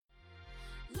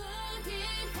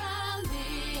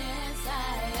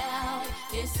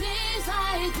It seems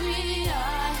like we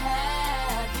are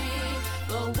happy,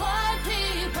 but what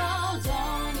people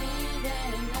don't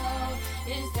even know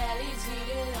is that he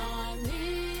cheated on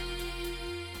me.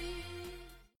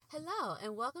 Hello,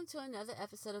 and welcome to another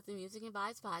episode of the Music and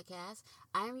Vibes podcast.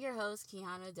 I am your host,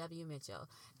 Kiana W. Mitchell.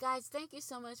 Guys, thank you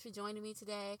so much for joining me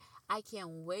today. I can't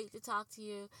wait to talk to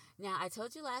you. Now, I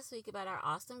told you last week about our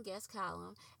awesome guest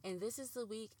column, and this is the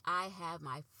week I have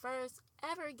my first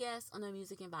ever guest on the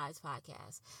Music and Vibes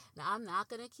podcast. Now, I'm not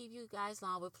going to keep you guys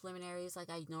long with preliminaries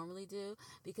like I normally do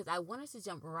because I want us to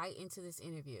jump right into this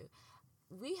interview.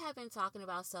 We have been talking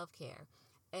about self-care.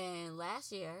 And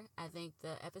last year, I think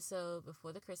the episode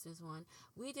before the Christmas one,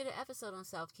 we did an episode on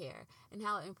self-care and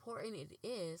how important it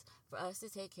is for us to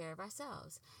take care of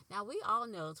ourselves. Now, we all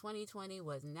know 2020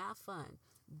 was not fun,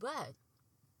 but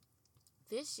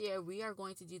this year we are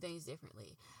going to do things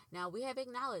differently. Now, we have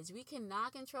acknowledged we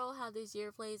cannot control how this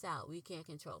year plays out. We can't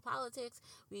control politics.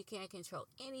 We can't control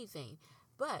anything.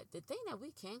 But the thing that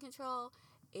we can control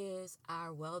is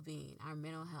our well-being, our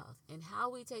mental health, and how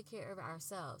we take care of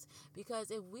ourselves.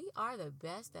 Because if we are the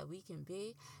best that we can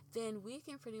be, then we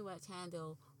can pretty much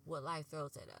handle what life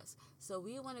throws at us. So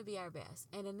we want to be our best.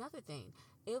 And another thing,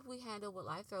 if we handle what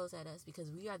life throws at us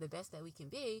because we are the best that we can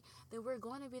be, then we're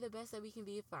going to be the best that we can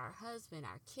be for our husband,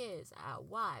 our kids, our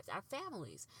wives, our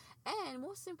families. And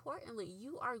most importantly,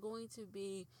 you are going to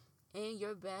be in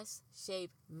your best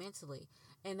shape mentally.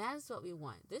 And that is what we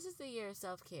want. This is the year of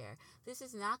self-care. This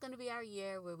is not going to be our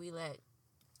year where we let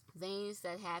things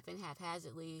that happen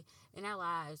haphazardly in our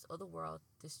lives or the world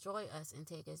destroy us and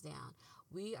take us down.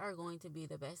 We are going to be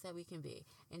the best that we can be.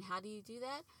 And how do you do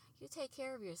that? You take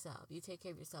care of yourself. You take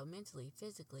care of yourself mentally,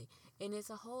 physically. And it's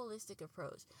a holistic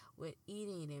approach with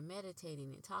eating and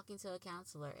meditating and talking to a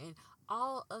counselor. And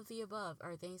all of the above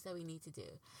are things that we need to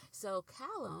do. So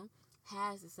Callum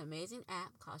has this amazing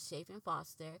app called Shape and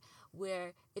Foster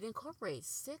where it incorporates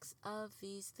 6 of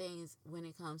these things when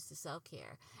it comes to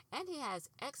self-care. And he has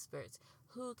experts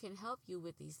who can help you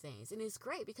with these things. And it's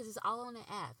great because it's all on the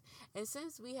app. And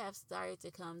since we have started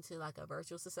to come to like a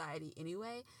virtual society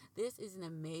anyway, this is an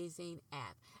amazing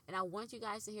app. And I want you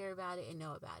guys to hear about it and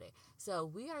know about it. So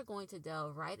we are going to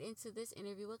delve right into this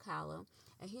interview with Callum,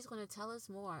 and he's going to tell us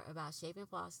more about Shape and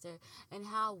Foster and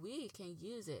how we can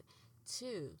use it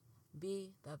to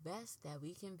be the best that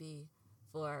we can be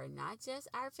for not just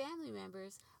our family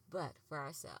members, but for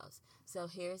ourselves. So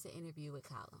here's the interview with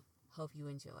Callum. Hope you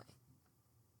enjoy.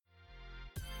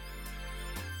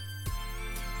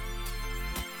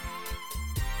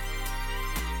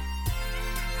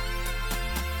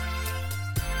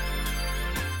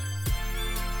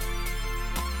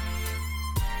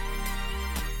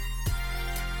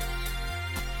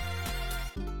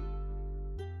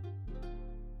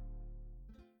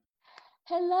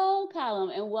 Hello, Callum,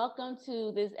 and welcome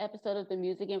to this episode of the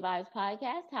Music and Vibes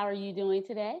podcast. How are you doing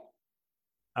today?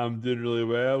 I'm doing really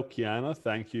well, Kiana.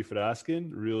 Thank you for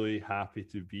asking. Really happy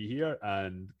to be here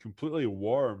and completely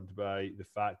warmed by the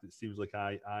fact that it seems like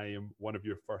I am one of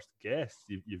your first guests.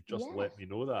 You've just let me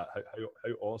know that.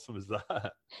 How awesome is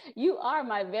that? You are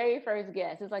my very first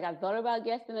guest. It's like I've thought about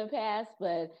guests in the past,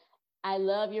 but I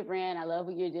love your brand. I love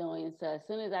what you're doing. So as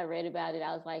soon as I read about it,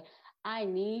 I was like, I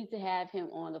need to have him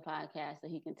on the podcast so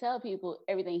he can tell people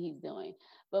everything he's doing.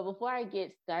 But before I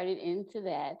get started into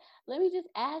that, let me just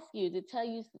ask you to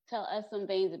tell us some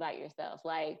things about yourself.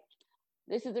 Like,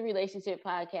 this is a relationship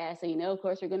podcast, so of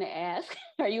course, we're going to ask,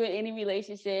 are you in any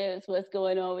relationships? What's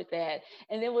going on with that?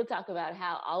 And then we'll talk about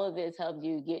how all of this helped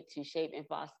you get to Shape and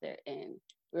Foster, and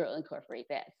we'll incorporate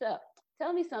that. So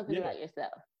tell me something about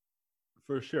yourself.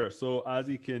 For sure. So as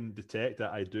you can detect,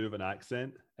 I do have an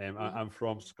accent. I'm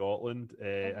from Scotland.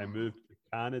 I moved to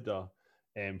Canada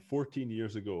 14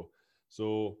 years ago.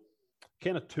 So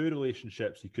kind of 2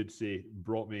 relationships, you could say,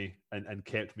 brought me and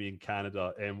kept me in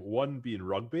Canada. One being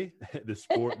rugby, the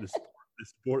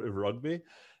sport of rugby.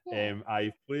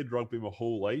 I played rugby my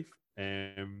whole life.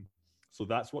 So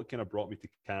that's what kind of brought me to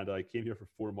Canada. I came here for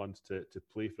 4 months to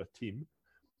play for a team,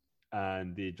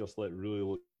 and they just really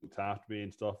looked after me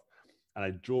and stuff. And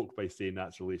I joke by saying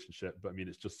that's a relationship, but I mean,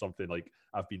 it's just something like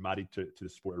I've been married to the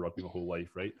sport of rugby my whole life,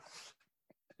 right?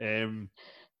 And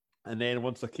then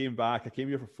once I came back, I came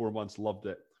here for 4 months, loved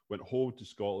it, went home to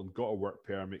Scotland, got a work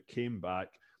permit, came back,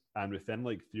 and within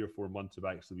like 3 or 4 months of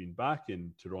actually being back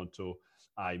in Toronto,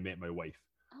 I met my wife.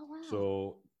 Oh, wow.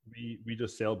 So we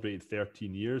just celebrated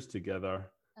 13 years together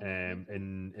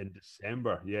in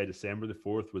December. Yeah, December the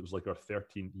 4th was like our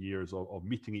 13 years of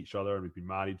meeting each other, and we've been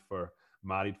married for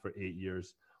 8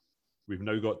 years. We've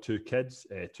now got 2 kids,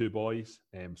 2 boys,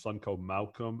 a son called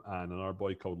Malcolm and another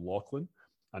boy called Lachlan.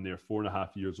 and they're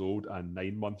 4.5 years old and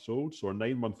 9 months old. So our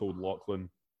 9 month old Lachlan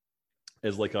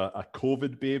is like a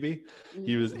COVID baby.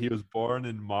 He was born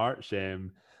in March.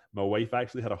 My wife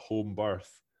actually had a home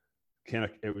birth.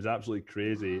 It was absolutely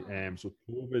crazy. Wow. So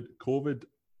COVID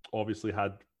obviously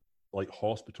had like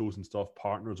hospitals and stuff.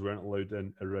 Partners weren't allowed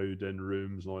in around in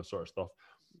rooms and all that sort of stuff.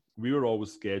 We were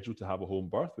always scheduled to have a home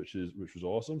birth, which was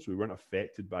awesome. So we weren't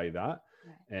affected by that,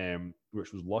 Right.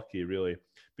 which was lucky, really.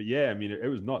 But yeah, I mean, it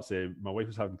was nuts. My wife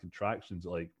was having contractions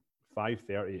at like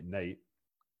 5:30 at night,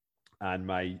 and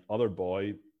my other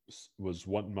boy was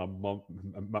wanting my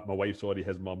wife, sorry,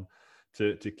 his mum,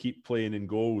 to keep playing in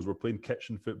goals. We're playing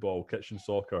kitchen football, kitchen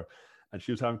soccer, and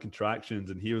she was having contractions,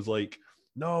 and he was like,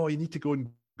 "No, you need to go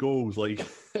in goals." Like,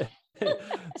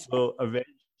 so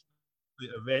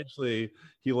eventually,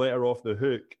 he let her off the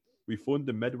hook. We phoned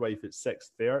the midwife at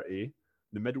 6:30.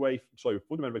 We phoned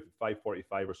the midwife at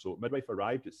 5:45 or so. Midwife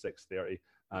arrived at 6:30,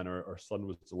 and our son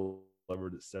was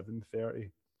delivered at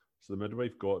 7:30. So the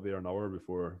midwife got there an hour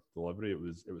before delivery. It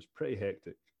was pretty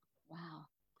hectic. Wow.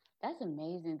 That's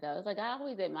amazing, though. It's like I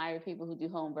always admire people who do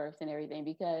home births and everything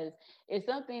because it's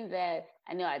something that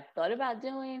I know I thought about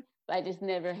doing, but I just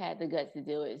never had the guts to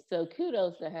do it. So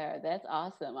kudos to her. That's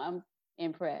awesome. I'm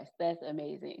impressed. That's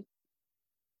amazing.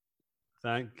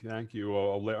 Thank you.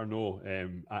 I'll let her know.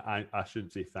 I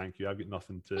shouldn't say thank you. I had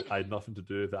nothing to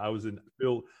do with it. I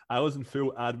was in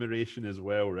full admiration as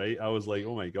well, right? I was like,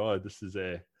 oh my god, this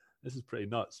is pretty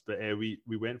nuts. But we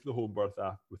went for the home birth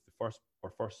with our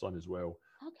first son as well,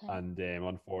 Okay. and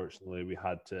unfortunately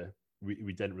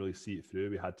we didn't really see it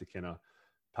through. We had to kind of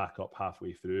pack up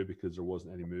halfway through because there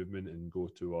wasn't any movement and go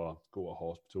to a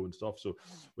hospital and stuff. So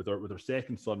with our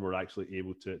second son, we're actually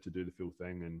able to do the full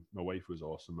thing. And my wife was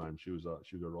awesome, man. She was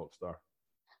a rock star.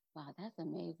 Wow, that's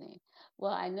amazing.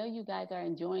 Well, I know you guys are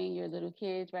enjoying your little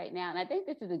kids right now, and I think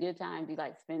this is a good time to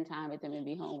like spend time with them and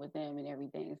be home with them and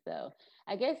everything. So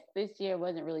I guess this year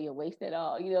wasn't really a waste at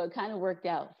all. It kind of worked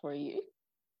out for you.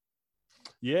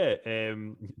 Yeah,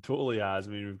 totally has.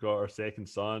 I mean, we've got our second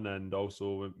son, and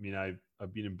also, I mean,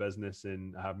 I've been in business,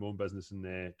 and I have my own business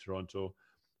in Toronto.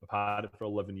 I've had it for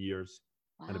 11 years,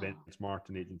 an events Wow.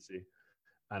 marketing agency,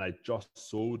 and I just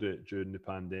sold it during the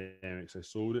pandemic. So I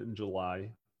sold it in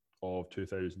July of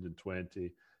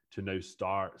 2020 to now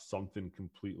start something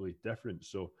completely different.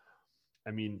 So,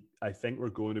 I mean, I think we're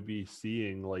going to be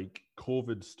seeing like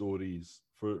COVID stories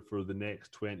for the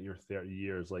next 20 or 30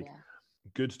 years, like Yeah.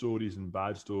 good stories and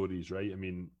bad stories, right? I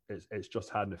mean, it's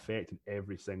just had an effect on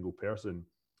every single person.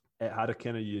 It had a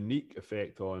kind of unique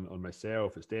effect on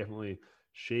myself. It's definitely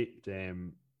shaped a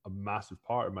massive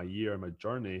part of my year and my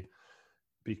journey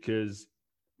because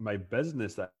my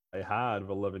business that I had of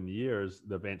 11 years,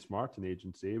 the Events Marketing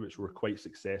Agency, which were quite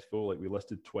successful. Like we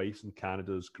listed twice in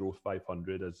Canada's Growth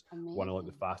 500 as one of like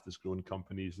the Amazing. fastest growing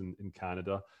companies in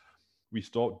Canada. We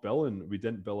stopped billing. We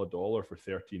didn't bill a dollar for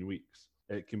 13 weeks.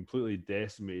 It completely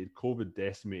decimated, COVID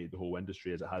decimated the whole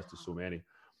industry as it has to so Wow. many.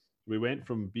 We went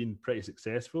from being pretty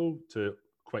successful to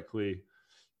quickly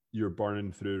you're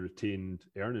burning through retained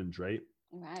earnings, right?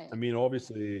 I Right. mean,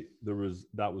 obviously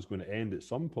that was going to end at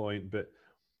some point, but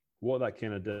what that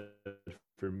kind of did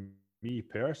for me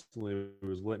personally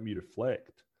was let me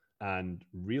reflect and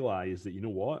realize that, you know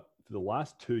what, for the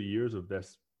last 2 years of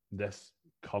this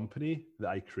company that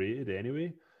I created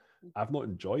anyway, I've not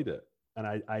enjoyed it. And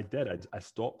I did. I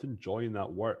stopped enjoying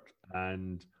that work.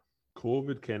 And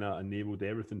COVID kind of enabled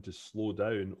everything to slow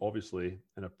down, obviously,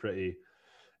 in a pretty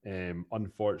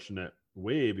unfortunate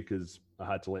way because I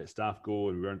had to let staff go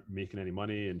and we weren't making any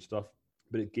money and stuff.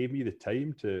 But it gave me the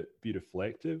time to be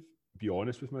reflective, be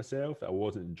honest with myself that I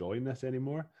wasn't enjoying this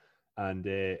anymore, and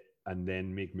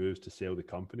then make moves to sell the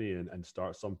company and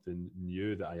start something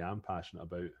new that I am passionate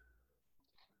about.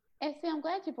 And see, I'm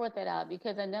glad you brought that out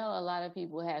because I know a lot of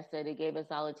people have said it gave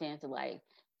us all a chance to like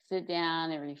sit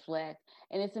down and reflect.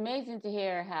 And it's amazing to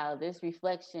hear how this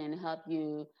reflection helped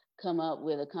you come up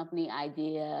with a company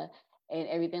idea and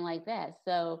everything like that.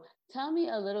 So tell me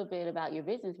a little bit about your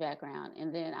business background.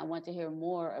 And then I want to hear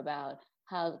more about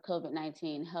how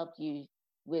COVID-19 helped you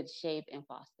with Shape and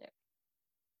Foster.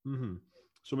 Mm-hmm.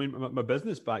 So, I mean, my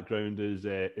business background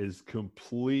is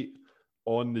complete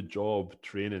on the job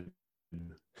training,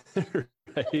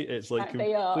 right? It's like Aren't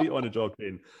they complete all? on the job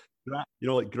training.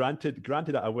 Like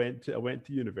granted, I went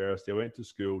to university, I went to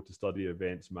school to study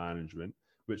events management,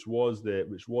 which was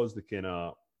the kind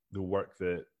of the work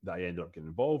that I ended up getting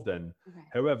involved in. Okay,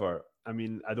 However, I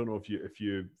mean, I don't know if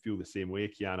you feel the same way,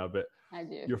 Kiana, but I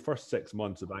do. your first 6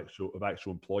 months of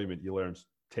actual employment, you learn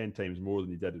 10 times more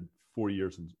than you did in 4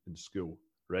 years in school,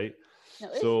 right? No,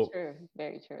 it's So true.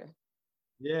 Very true.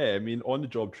 Yeah, I mean, on the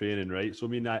job training, right? So, I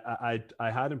mean,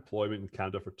 I had employment in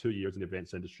Canada for 2 years in the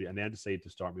events industry, and then I decided to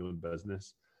start my own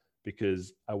business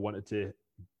because I wanted to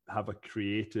have a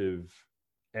creative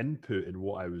input in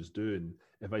what I was doing.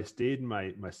 If I stayed in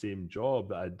my same job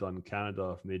that I'd done in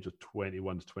Canada from the age of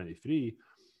 21 to 23,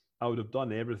 I would have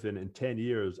done everything in 10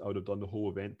 years. I would have done the whole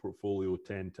event portfolio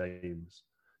 10 times,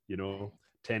 you know, Right.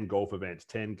 10 golf events,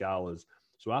 10 galas.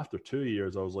 So after 2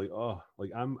 years, I was like, oh,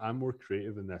 like I'm more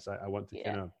creative in this. I want to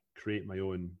kind Yeah. of create my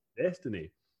own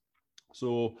destiny.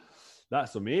 So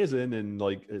that's amazing. And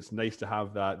like, it's nice to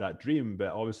have that dream.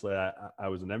 But obviously I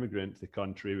was an immigrant to the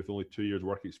country with only 2 years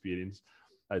work experience.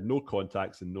 I had no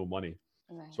contacts and no money.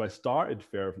 So Right. I started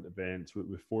Fairvent Events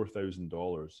with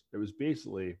 $4,000. It was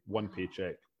basically one Wow.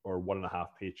 paycheck or one and a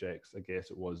half paychecks, I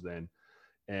guess it was then.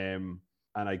 Um,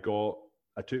 and I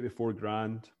took the 4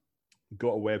 grand,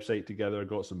 got a website together,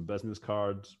 got some business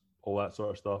cards, all that sort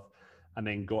of stuff, and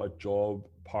then got a job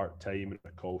part time in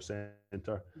a call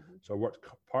center. So I Mhm. worked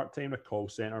part time in a call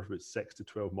center for about 6 to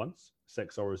 12 months,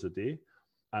 6 hours a day,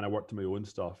 and I worked on my own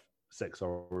stuff 6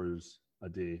 hours a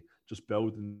day, just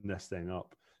building this thing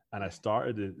up. And I Yeah.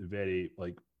 started it very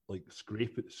like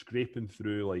scraping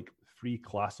through like free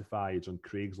classifieds on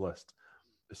Craigslist,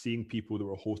 seeing people that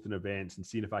were hosting events and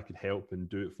seeing if I could help and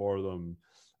do it for them,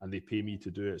 and they pay me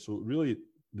to do it. So really,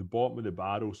 the bottom of the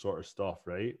barrel sort of stuff,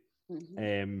 right? Hmm.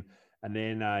 Um, and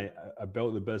then I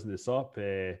built the business up.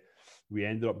 We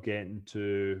ended up getting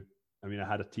to, I mean, I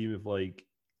had a team of like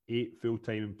 8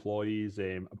 full-time employees,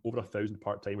 over 1,000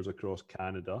 part-timers across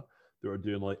Canada that were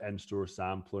doing like in-store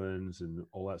samplings and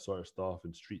all that sort of stuff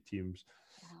and street teams.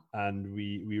 Wow. And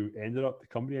the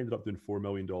company ended up doing $4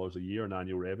 million a year in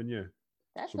annual revenue.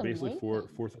 That's So basically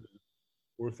amazing.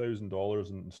 $4,000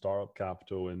 in startup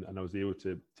capital, and I was able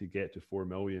to get to 4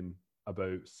 million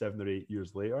about 7 or 8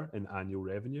 years later in annual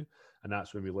revenue, and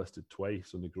that's when we listed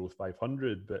twice on the Growth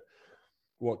 500. But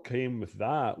what came with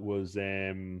that was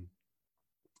the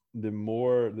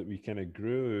more that we kind of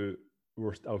grew, I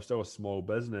was still a small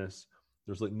business.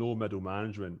 There's like no middle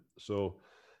management, so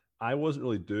I wasn't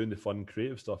really doing the fun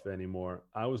creative stuff anymore.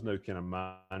 I was now kind of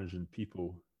managing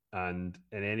people, and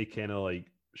in any kind of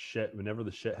like shit, whenever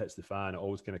the shit hits the fan, it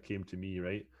always kind of came to me,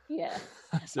 right? Yeah.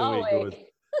 That's the way it Always. goes.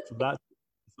 So that's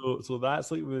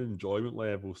that's like when the enjoyment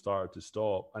level started to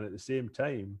stop, and at the same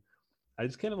time, I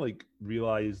just kind of like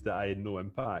realized that I had no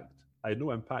impact. I had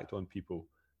no impact on people.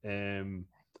 Um,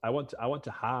 I want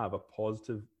to have a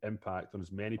positive impact on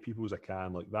as many people as I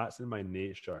can. Like that's in my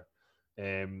nature.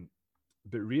 Um,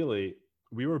 but really,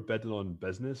 we were bidding on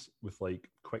business with like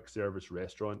quick service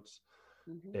restaurants,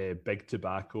 Hmm. big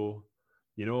tobacco,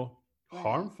 you know, Right.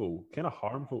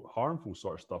 harmful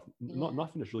sort of stuff. Not Yeah.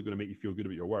 nothing that's really going to make you feel good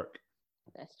about your work.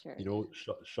 That's true. You Yeah. know,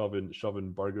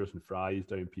 shoving burgers and fries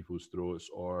down people's throats,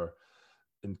 or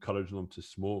encouraging them to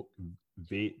smoke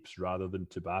vapes rather than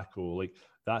tobacco. Like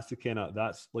that's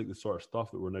like the sort of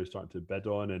stuff that we're now starting to bid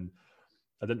on, and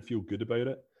I didn't feel good about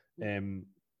it. Hmm. Um,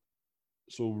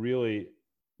 so really,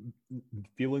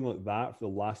 feeling like that for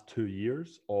the last 2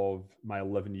 years of my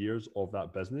 11 years of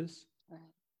that business Right.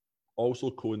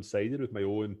 also coincided with my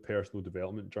own personal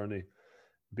development journey.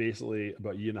 Basically,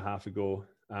 about a year and a half ago,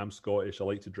 I'm Scottish. I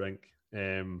like to drink.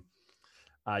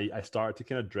 I started to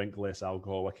kind of drink less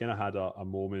alcohol. I kind of had a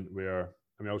moment where,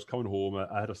 I mean, I was coming home.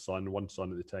 I had one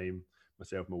son at the time,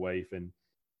 myself and my wife, and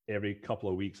every couple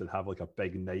of weeks I'd have like a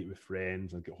big night with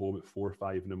friends. I'd get home at 4 or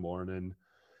 5 in the morning.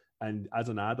 And as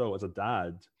an adult, as a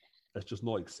dad, it's just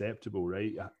not acceptable,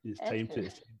 right? That's true.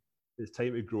 It's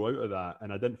time to grow out of that.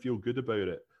 And I didn't feel good about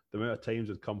it. The amount of times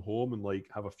I'd come home and like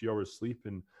have a few hours sleep,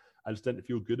 and I just didn't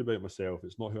feel good about myself.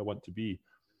 It's not who I want to be.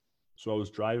 So I was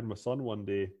driving my son one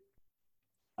day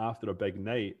after a big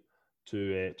night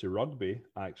to rugby,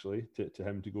 actually, to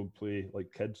him to go and play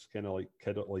like kids, kind of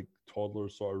like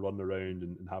toddlers sort of running around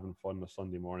and having fun on a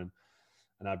Sunday morning.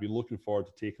 And I've been looking forward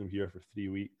to taking him here for 3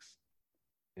 weeks.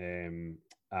 And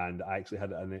I actually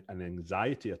had an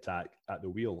anxiety attack at the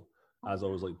wheel Oh as I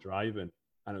was like wow. driving,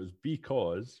 and it was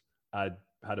because I'd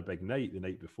had a big night the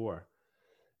night before.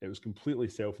 It was completely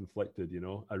self-inflicted, you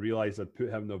know. I realized I'd put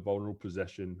him in a vulnerable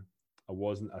position. I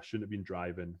shouldn't have been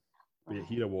driving, but yet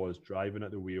here I Right. was driving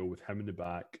at the wheel with him in the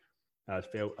back. And I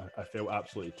felt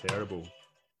absolutely terrible.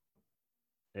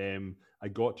 I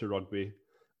got to rugby,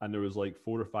 and there was like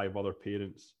 4 or 5 other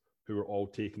parents who were all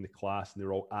taking the class, and they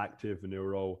were all active, and they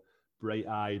were all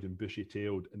bright-eyed and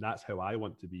bushy-tailed, and that's how I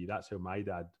want to be. That's how my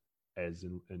dad is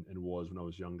and was when I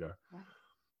was younger. Right.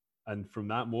 And from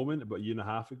that moment, about a year and a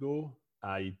half ago,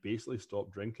 I basically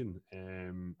stopped drinking.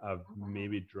 I've Oh wow.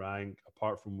 maybe drank,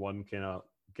 apart from one kind of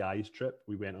guys trip.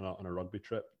 We went on a rugby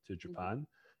trip to Hmm. Japan.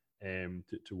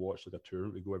 to watch like a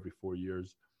tournament. We go every 4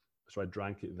 years. So I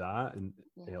drank at that, and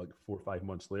like 4 or 5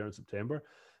 months later in September.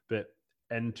 But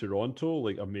in Toronto,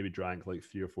 like I've maybe drank like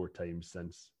 3 or 4 times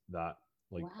since that,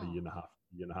 like a year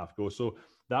and a half ago. So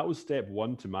that was step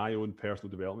one to my own personal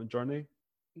development journey.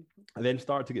 I then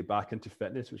started to get back into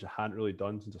fitness, which I hadn't really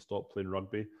done since I stopped playing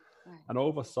rugby. Right. And all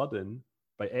of a sudden,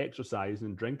 by exercising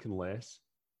and drinking less,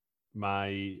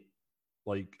 my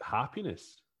like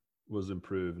happiness was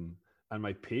improving and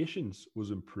my patience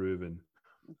was improving.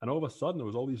 And all of a sudden, there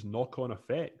was all these knock-on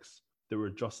effects that were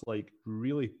just like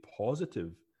really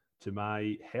positive to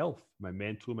my health, my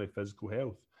mental, my physical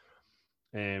health.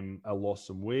 I lost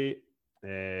some weight,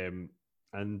 and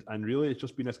really, it's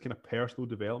just been this kind of personal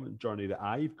development journey that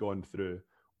I've gone through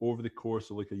over the course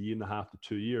of like a year and a half to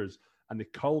 2 years. And the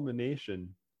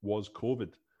culmination was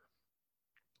COVID.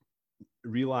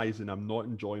 Realizing I'm not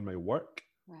enjoying my work.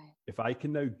 Right. If I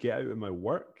can now get out of my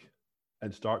work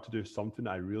and start to do something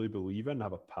that I really believe in,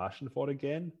 have a passion for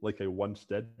again, like I once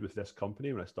did with this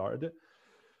company when I started it,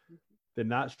 then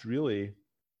that's really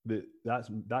the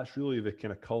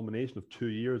kind of culmination of 2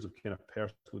 years of kind of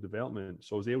personal development.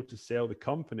 So I was able to sell the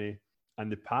company,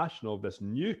 and the passion of this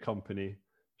new company,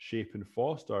 Shape and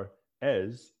Foster,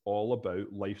 is all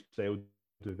about lifestyle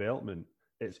development.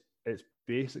 It's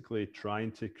basically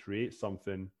trying to create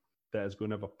something that is going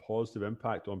to have a positive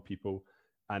impact on people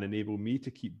and enable me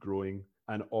to keep growing,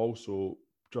 and also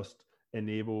just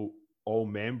enable all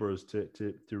members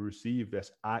to receive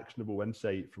this actionable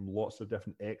insight from lots of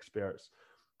different experts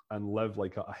and live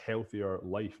like a healthier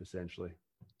life, essentially.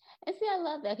 And see, I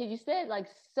love that because you said like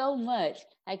so much.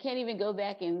 I can't even go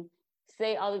back and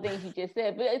say all the things you just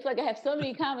said, but it's like I have so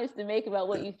many comments to make about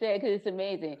what you said because it's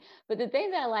amazing. But the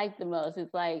thing that I like the most is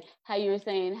like how you were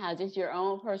saying how just your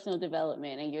own personal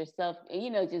development and yourself,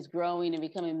 just growing and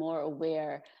becoming more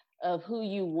aware of who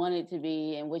you wanted to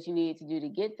be and what you needed to do to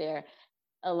get there,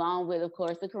 along with, of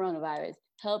course, the coronavirus,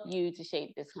 help you to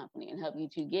shape this company and help you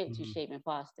to get to Shape and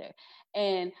Foster.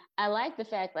 And I like the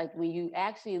fact, like, when you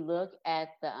actually look at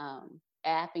the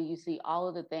app and you see all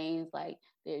of the things, like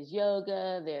there's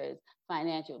yoga, there's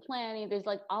financial planning, there's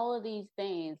like all of these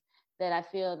things that I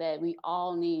feel that we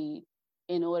all need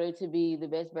in order to be the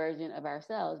best version of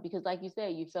ourselves. Because like you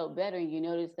said, you felt better, and you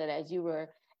noticed that as you were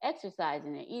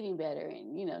exercising and eating better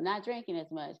and not drinking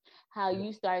as much, how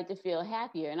you started to feel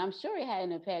happier. And I'm sure it had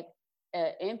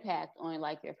an impact on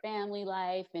like your family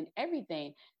life and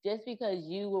everything, just because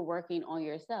you were working on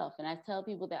yourself. And I tell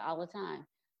people that all the time,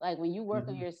 like when you work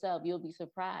on yourself, you'll be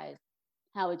surprised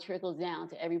how it trickles down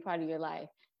to every part of your life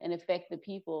and affect the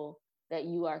people that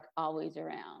you are always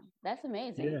around. That's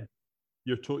amazing. Yeah,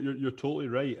 you're totally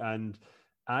right. And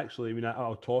actually, I mean,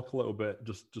 I'll talk a little bit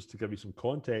just to give you some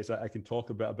context. I can talk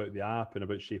a bit about the app and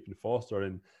about Shape and Foster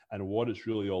and what it's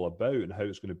really all about and how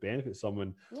it's going to benefit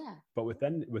someone. Yeah. But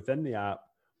within the app,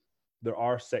 there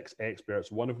are 6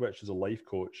 experts, one of which is a life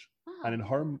coach. Oh. And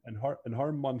in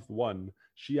her month one,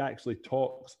 she actually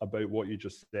talks about what you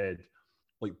just said,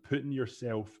 like putting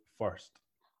yourself first.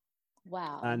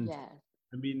 Wow. And yes.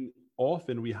 I mean,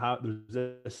 often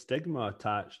there's a stigma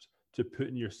attached to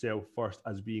putting yourself first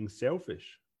as being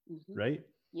selfish, right?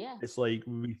 Yeah. It's like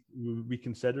we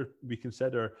consider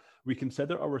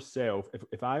ourselves.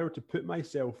 If I were to put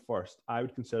myself first, I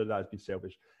would consider that as being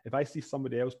selfish. If I see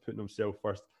somebody else putting themselves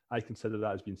first, I consider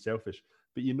that as being selfish.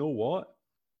 But you know what?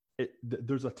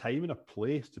 There's a time and a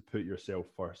place to put yourself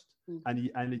first, and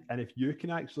if you can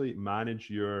actually manage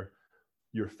your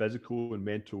physical and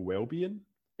mental well-being,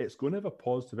 it's going to have a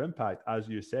positive impact, as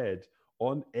you said,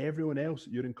 on everyone else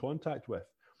that you're in contact with.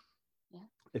 Yeah.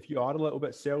 If you are a little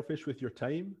bit selfish with your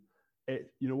time,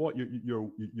 you know what,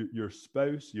 your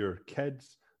spouse, your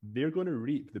kids, they're going to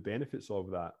reap the benefits of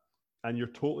that. And you're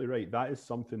totally right. That is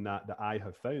something that I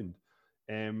have found.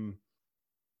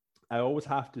 I always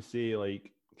have to say,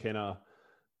 like, kind of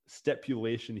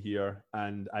stipulation here,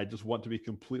 and I just want to be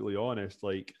completely honest.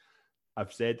 Like,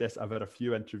 I've said this, I've had a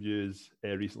few interviews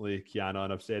recently, Kiana,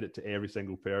 and I've said it to every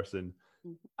single person.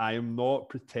 I am not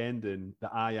pretending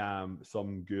that I am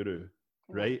some guru,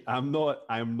 right? I am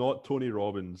not Tony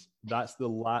Robbins. That's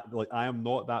I am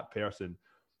not that person.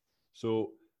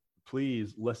 So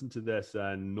please listen to this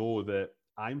and know that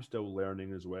I'm still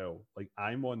learning as well. Like,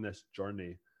 I'm on this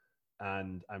journey,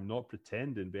 and I'm not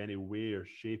pretending by any way or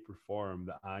shape or form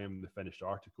that I am the finished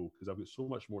article, because I've got so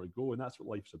much more to go, and that's what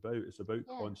life's about. It's about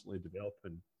constantly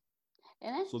developing.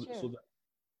 And that's true.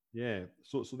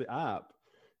 So the app,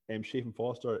 Shape and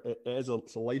Foster, it's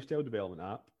a lifestyle development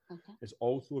app. Okay. It's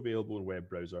also available in web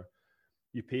browser.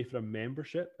 You pay for a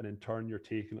membership, and in turn, you're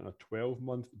taken on a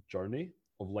 12-month journey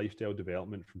of lifestyle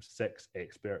development from 6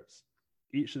 experts.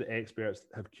 Each of the experts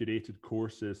have curated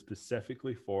courses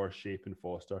specifically for Shape and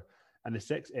Foster. And the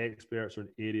 6 experts are in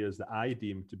areas that I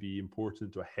deem to be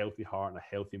important to a healthy heart and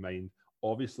a healthy mind.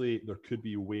 Obviously, there could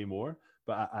be way more,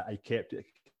 but I kept it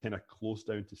kind of close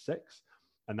down to 6.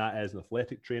 And that is an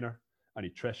athletic trainer, a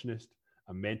nutritionist,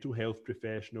 a mental health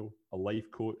professional, a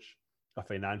life coach, a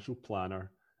financial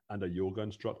planner, and a yoga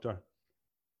instructor.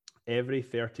 Every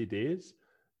 30 days,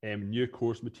 new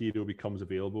course material becomes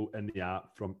available in the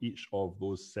app from each of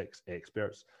those 6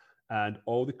 experts. And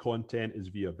all the content is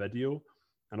via video,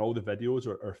 and all the videos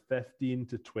are 15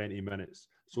 to 20 minutes.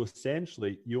 So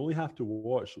essentially, you only have to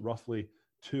watch roughly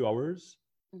 2 hours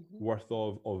worth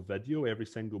of video every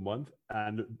single month.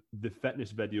 And the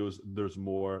fitness videos, there's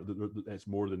more, it's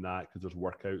more than that because there's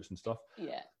workouts and stuff.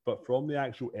 Yeah. But from the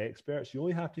actual experts, you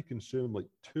only have to consume like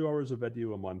 2 hours of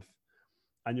video a month,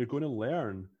 and you're going to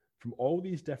learn from all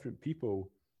these different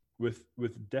people with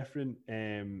different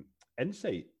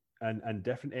insight and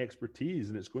different expertise,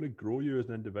 and it's going to grow you as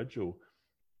an individual.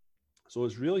 So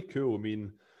it's really cool. I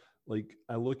mean, like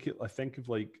I think of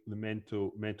like the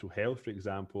mental health, for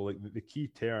example, like the key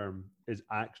term is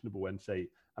actionable insight.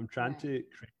 I'm trying to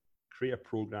create a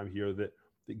program here that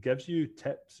gives you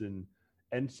tips and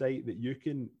insight that you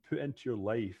can put into your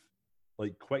life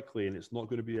like quickly, and it's not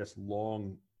going to be this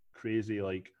long, crazy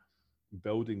like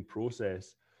building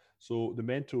process. So the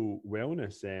mental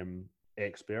wellness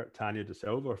expert, Tanya De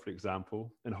Silva, for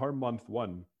example, in her month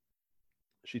 1,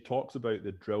 she talks about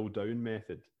the drill down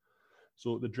method.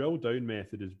 So the drill down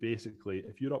method is basically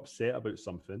if you're upset about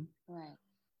something,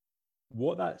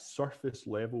 what that surface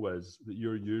level is that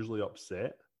you're usually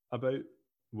upset about,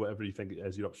 whatever you think it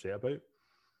is you're upset about,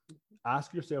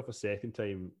 ask yourself a second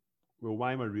time, well,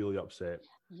 why am I really upset?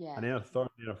 Yeah. And then a third,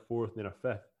 and then a fourth, and then a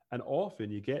fifth. And often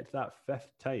you get to that 5th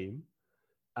time,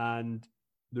 and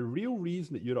the real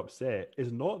reason that you're upset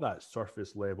is not that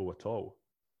surface level at all.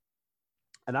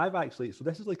 And I've actually, so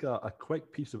this is like a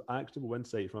quick piece of actionable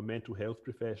insight from a mental health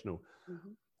professional.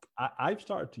 I've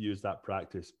started to use that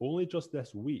practice only just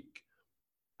this week.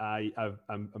 I'm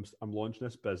launching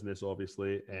this business,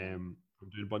 obviously. I'm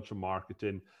doing a bunch of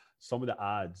marketing. Some of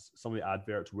the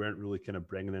adverts weren't really kind of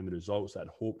bringing in the results that I'd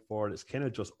hoped for. And it's kind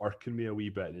of just irking me a wee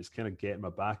bit, and it's kind of getting my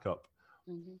back up.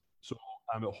 So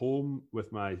I'm at home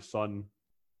with my son,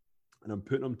 and I'm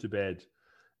putting him to bed.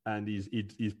 And he's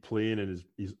playing, and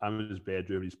I'm in his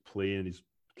bedroom. He's playing. He's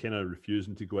kind of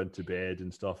refusing to go into bed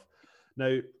and stuff.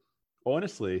 Now,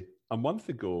 honestly, a month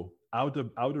ago, I would have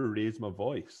raised my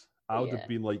voice. I would have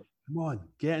been like, "Come on,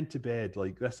 get into bed!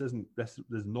 Like this is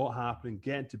not happening.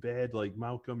 Get into bed! Like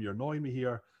Malcolm, you're annoying me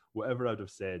here." Whatever I'd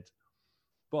have said.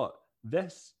 But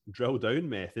this drill down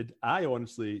method, I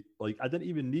honestly I didn't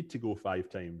even need to go 5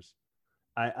 times.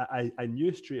 I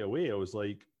knew straight away. I was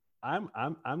like, I'm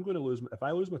going to lose. If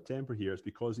I lose my temper here, it's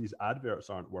because these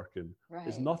adverts aren't working.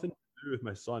 It's nothing to do with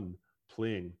my son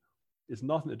playing. It's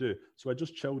nothing to do. So I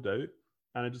just chilled out,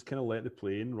 and I just kind of let the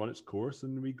plane run its course,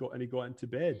 and he got into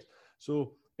bed.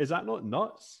 So is that not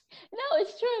nuts? No,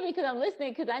 it's true, because I'm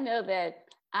listening, because I know that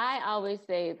I always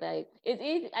say like it's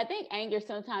easy. I think anger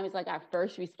sometimes is like our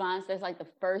first response. That's like the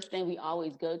first thing we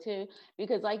always go to,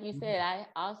 because like you said, I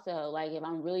also like if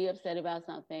I'm really upset about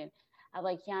something, I'm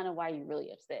like, Kiana, why are you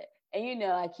really upset? And,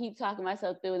 I keep talking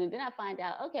myself through it. And then I find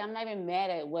out, okay, I'm not even mad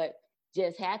at what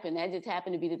just happened. That just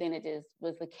happened to be the thing that just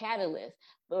was the catalyst.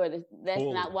 That's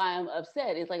not why I'm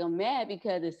upset. It's like I'm mad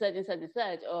because it's such and such and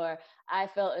such, or I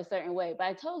felt a certain way. But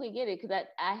I totally get it, because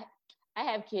I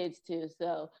have kids too.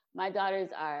 So my daughters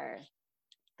are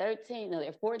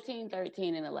 14,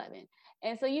 13, and 11.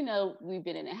 And so, we've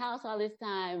been in the house all this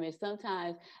time. And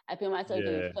sometimes I feel myself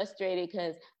getting frustrated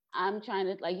because I'm trying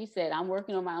to, like you said, I'm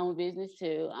working on my own business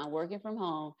too. I'm working from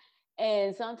home.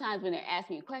 And sometimes when they're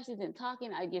asking me questions and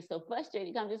talking, I get so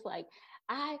frustrated. I'm just like,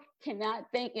 I cannot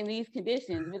think in these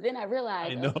conditions. But then I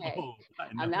realize, okay,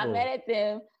 I'm not mad at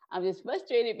them. I'm just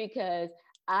frustrated because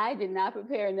I did not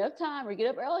prepare enough time or get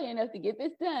up early enough to get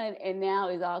this done. And now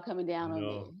it's all coming down on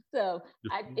me. So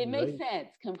it makes sense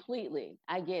completely.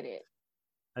 I get it.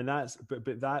 And that's,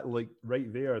 but that like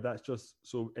right there, that's just,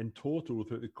 so in total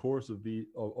throughout the course of the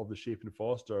Shape and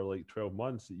Foster, like 12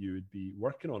 months that you would be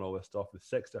working on all this stuff with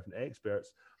 6 different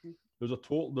experts,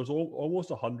 there's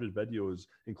almost 100 videos,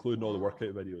 including all the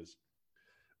workout videos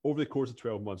over the course of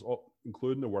 12 months,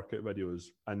 including the workout videos.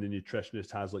 And the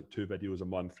nutritionist has like 2 videos a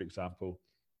month, for example.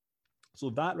 So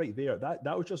that right there, that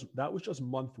was just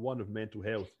month 1 of mental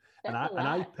health. And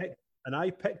I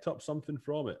picked up something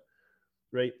from it.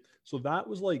 Right. So that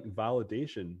was like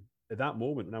validation at that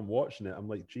moment. And I'm watching it. I'm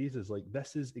like, Jesus, like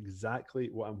this is exactly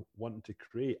what I'm wanting to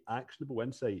create, actionable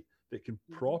insight that can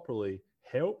properly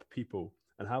help people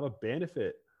and have a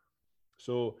benefit.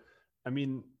 So, I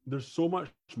mean, there's so much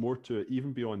more to it,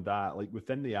 even beyond that. Like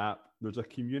within the app, there's a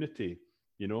community,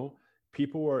 you know,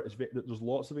 people are, there's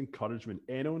lots of encouragement.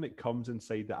 Anyone that comes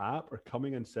inside the app are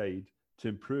coming inside to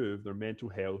improve their mental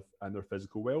health and their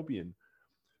physical well-being.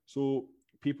 So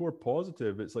people are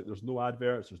positive. It's like there's no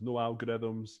adverts, there's no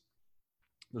algorithms,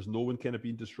 there's no one kind of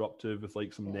being disruptive with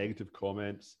like some negative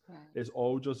comments. Right. It's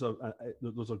all just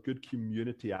there's a good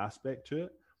community aspect to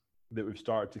it that we've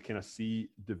started to kind of see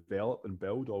develop and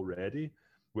build already,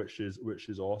 which is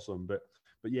awesome. But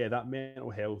yeah, that mental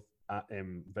health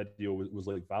video was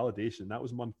like validation. That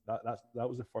was that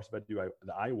was the first video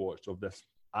that I watched of this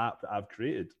app that I've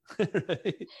created. Well, see,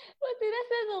 that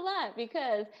says a lot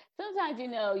because sometimes, you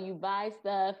know, you buy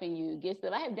stuff and you get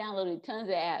stuff. I have downloaded tons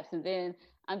of apps, and then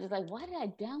I'm just like, why did I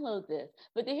download this?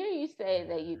 But to hear you say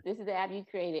that this is the app you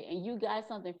created and you got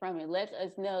something from it, lets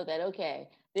us know that, okay,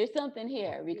 there's something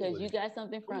here because you got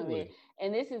something from it.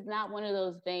 And this is not one of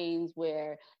those things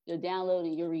where you'll download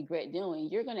and you'll regret doing.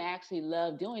 You're going to actually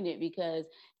love doing it because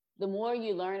the more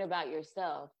you learn about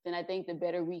yourself, then I think the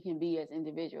better we can be as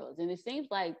individuals. And it seems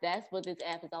like that's what this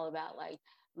app is all about, like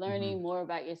learning more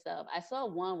about yourself. I saw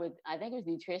one with, I think it was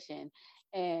nutrition,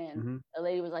 and a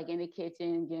lady was like in the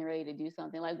kitchen getting ready to do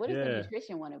something. Like, what is the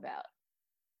nutrition one about?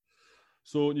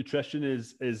 So nutrition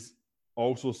is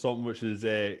also something which is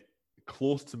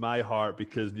close to my heart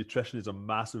because nutrition is a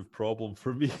massive problem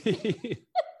for me.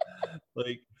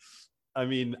 Like, I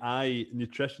mean,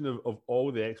 nutrition of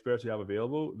all the experts we have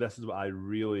available, this is what I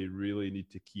really, really need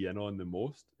to key in on the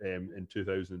most in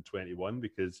 2021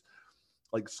 because,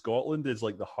 like, Scotland is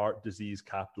like the heart disease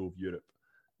capital of Europe.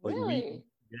 Like, really?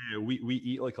 we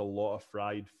eat like a lot of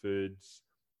fried foods.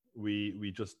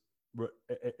 It's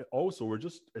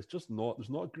just not, there's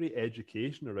not great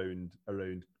education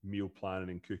around meal planning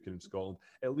and cooking in Scotland.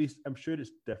 At least I'm sure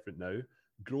it's different now.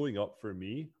 Growing up for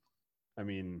me, I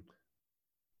mean,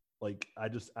 like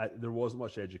there wasn't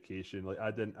much education. Like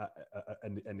I didn't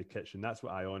in the kitchen. That's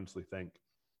what I honestly think.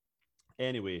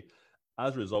 Anyway,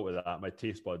 as a result of that, my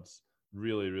taste buds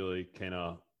really, really kind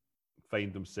of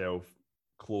find themselves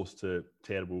close to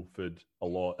terrible food a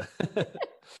lot.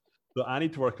 So I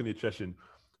need to work on nutrition.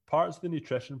 Parts of the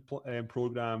nutrition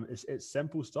program it's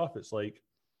simple stuff. It's like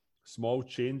small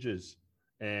changes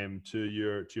to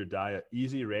your diet,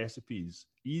 easy recipes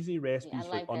I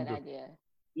like that idea.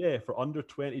 Yeah, for under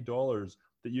 $20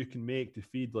 that you can make to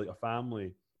feed like a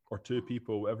family or two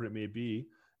people, whatever it may be.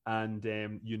 And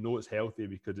you know it's healthy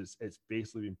because it's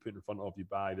basically been put in front of you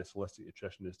by this holistic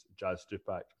nutritionist, Jazz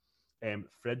Stupak.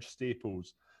 Fridge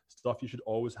staples, stuff you should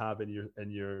always have in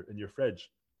your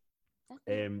fridge.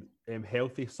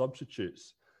 Healthy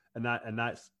substitutes, and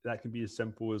that can be as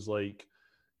simple as like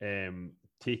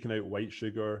taking out white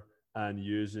sugar and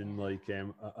using like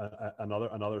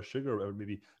another sugar or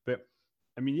maybe. But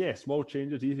I mean, yeah, small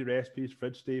changes, easy recipes,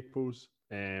 fridge staples,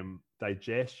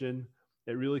 digestion.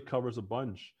 It really covers a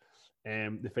bunch.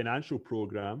 The financial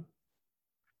program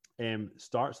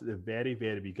starts at the very,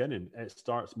 very beginning. It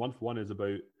starts, month one is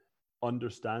about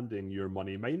understanding your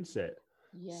money mindset.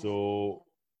 Yeah. So,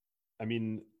 I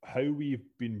mean, how we've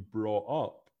been brought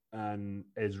up and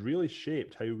is really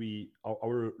shaped how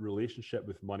our relationship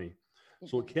with money.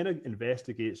 So it kind of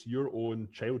investigates your own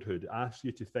childhood, asks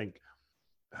you to think,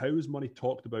 how is money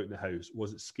talked about in the house?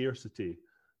 Was it scarcity?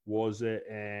 Was it,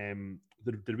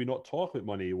 did we not talk about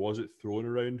money? Was it thrown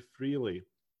around freely?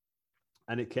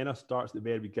 And it kind of starts at the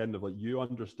very beginning of like you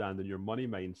understanding your money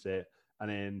mindset and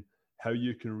then how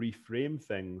you can reframe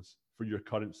things for your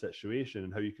current situation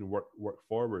and how you can work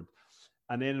forward.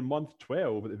 And then in month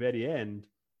 12, at the very end,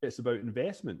 it's about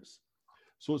investments.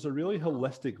 So it's a really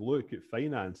holistic look at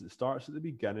finance. It starts at the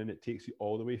beginning. It takes you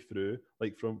all the way through,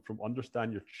 like from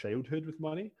understand your childhood with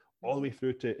money, all the way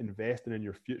through to investing in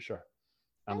your future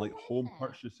and like home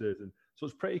purchases. And so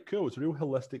it's pretty cool. It's a real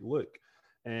holistic look.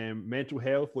 Mental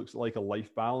health looks like a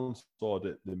life balance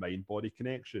audit, the mind-body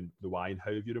connection, the why and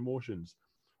how of your emotions.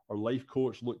 Our life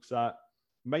coach looks at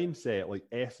mindset, like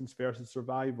essence versus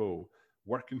survival,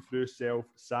 working through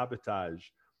self-sabotage.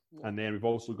 Yeah. And then we've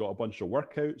also got a bunch of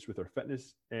workouts with our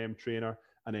fitness trainer.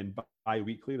 And then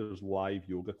bi-weekly, there's live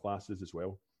yoga classes as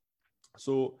well.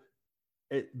 So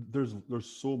there's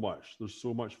so much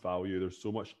value. There's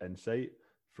so much insight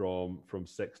from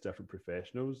 6 different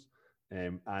professionals.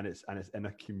 And it's in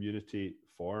a community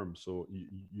form. So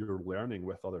you're learning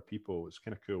with other people. It's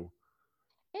kind of cool.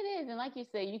 It is. And like you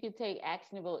say, you can take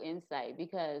actionable insight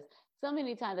because so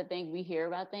many times I think we hear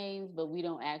about things, but we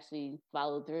don't actually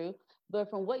follow through. But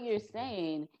from what you're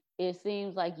saying, it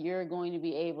seems like you're going to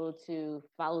be able to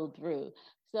follow through.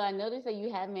 So I noticed that you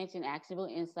have mentioned actionable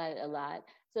insight a lot.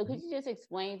 So could you just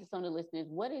explain to some of the listeners,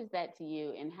 what is that to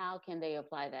you and how can they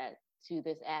apply that to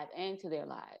this app and to their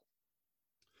lives?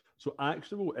 So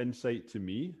actionable insight to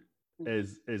me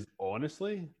Mhm. is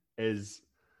honestly is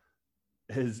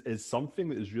something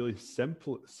that is really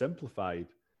simplified.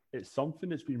 It's something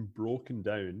that's been broken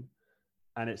down,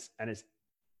 and it's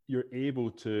you're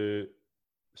able to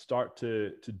start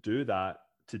to do that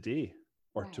today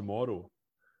or Right. tomorrow,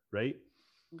 right?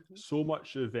 Hmm. So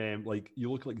much of like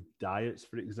you look at like diets,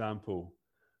 for example.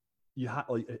 You have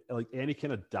like any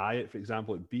kind of diet, for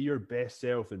example, like be your best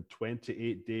self in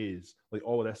 28 days, like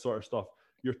all of this sort of stuff.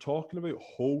 You're talking about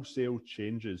wholesale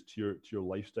changes to your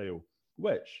lifestyle,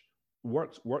 which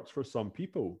works for some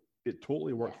people. It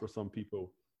totally works Yeah. for some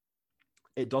people.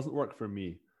 It doesn't work for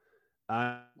me.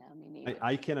 I No, me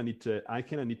I neither. kind of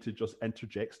need to just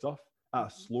interject stuff at a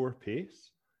Hmm. slower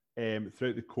pace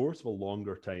throughout the course of a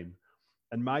longer time.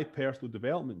 And my personal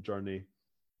development journey,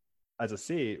 as I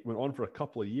say, went on for a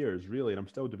couple of years, really, and I'm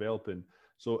still developing.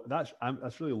 So that's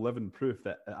really living proof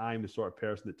that I'm the sort of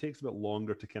person that takes a bit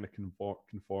longer to kind of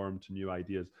conform to new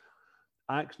ideas.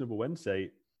 Actionable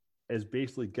insight is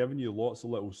basically giving you lots of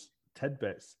little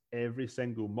tidbits every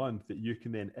single month that you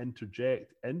can then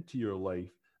interject into your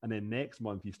life. And then next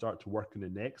month, you start to work on the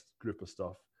next group of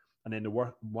stuff. And then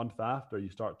the month after, you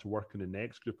start to work on the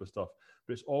next group of stuff.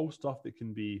 But it's all stuff that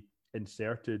can be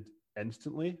inserted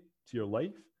instantly to your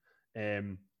life.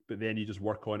 But then you just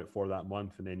work on it for that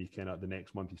month. And then you kind of, the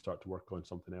next month, you start to work on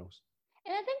something else.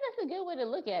 And I think that's a good way to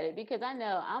look at it because I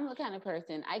know I'm the kind of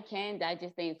person I can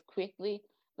digest things quickly,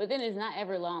 but then it's not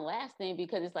ever long lasting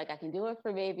because it's like I can do it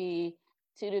for maybe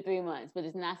 2 to 3 months, but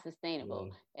it's not sustainable.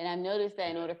 Yeah. And I've noticed that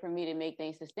in Yeah. order for me to make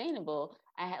things sustainable,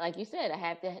 like you said, I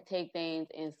have to take things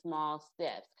in small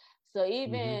steps. So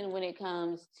Mm-hmm. even when it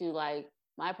comes to like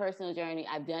my personal journey,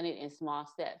 I've done it in small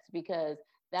steps because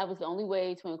that was the only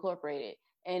way to incorporate it.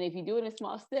 And if you do it in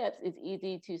small steps, it's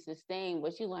easy to sustain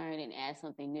what you learn and add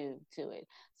something new to it.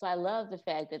 So I love the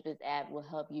fact that this app will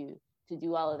help you to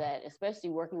do all of that, especially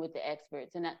working with the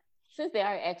experts. And since they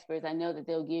are experts, I know that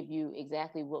they'll give you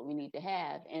exactly what we need to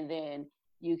have. And then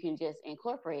you can just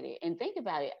incorporate it. And think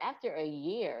about it after a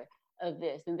year of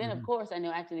this. And then, of Mm-hmm. course, I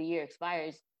know after the year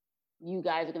expires, you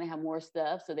guys are going to have more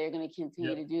stuff. So they're going to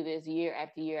continue Yep. to do this year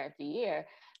after year after year.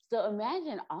 So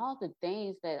imagine all the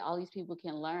things that all these people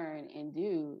can learn and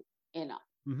do in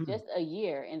Mm-hmm. just a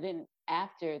year. And then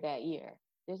after that year,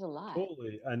 there's a lot.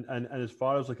 Totally. And as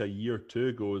far as like a year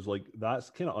two goes, like that's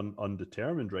kind of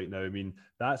undetermined right now. I mean,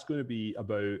 that's going to be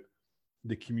about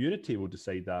the community will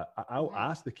decide that. I'll Right.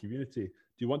 ask the community, do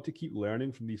you want to keep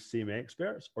learning from these same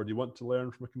experts or do you want to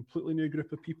learn from a completely new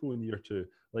group of people in year two?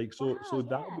 Like so Wow. Yeah.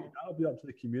 that'll be up to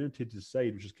the community to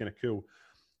decide, which is kind of cool.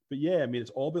 But yeah, I mean,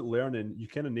 it's all about learning. You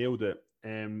kind of nailed it.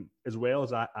 As well as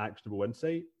that actionable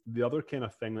insight. The other kind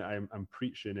of thing that I'm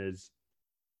preaching is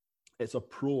it's a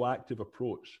proactive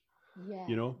approach,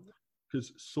 you Yes. know,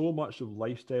 because so much of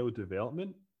lifestyle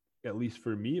development, at least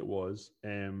for me, it was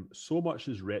so much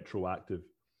is retroactive.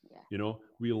 Yeah. You know,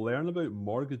 we learn about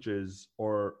mortgages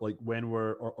or like when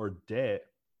we're or debt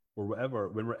or whatever,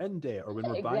 when we're in debt or when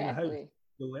we're buying a house, Exactly.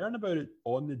 we learn about it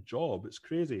on the job. It's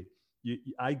crazy.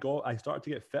 I started to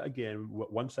get fit again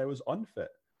once I was unfit.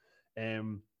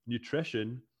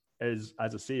 Nutrition is,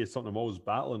 as I say, is something I'm always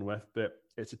battling with, but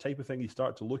it's the type of thing you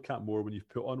start to look at more when you've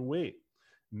put on weight.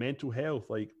 Mental health,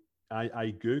 like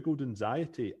I Googled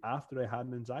anxiety after I had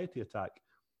an anxiety attack.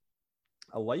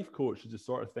 A life coach is the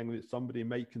sort of thing that somebody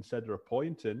might consider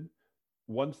appointing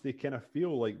once they kind of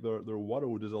feel like their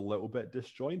world is a little bit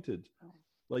disjointed.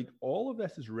 Like all of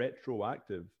this is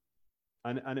retroactive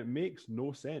and it makes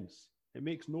no sense. It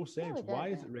makes no No, sense. it Why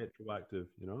is it doesn't. retroactive,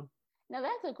 you know? Now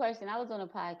that's a question. I was on a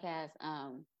podcast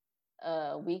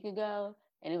a week ago,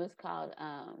 and it was called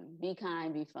 "Be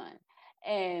Kind, Be Fun,"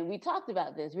 and we talked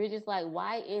about this. We're just like,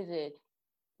 why is it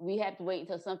we have to wait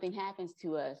until something happens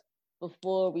to us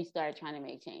before we start trying to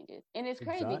make changes? And it's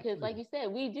crazy because, Exactly. like you said,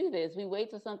 we do this. We wait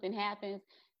till something happens,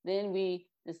 then we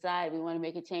decide we want to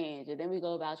make a change, or then we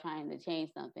go about trying to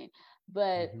change something.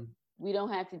 But Hmm. we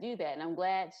don't have to do that. And I'm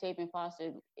glad Shape and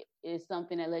Foster is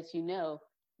something that lets you know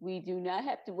we do not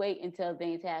have to wait until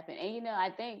things happen. And I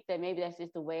think that maybe that's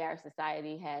just the way our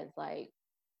society has like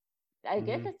I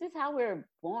guess Hmm. that's just how we're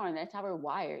born. That's how we're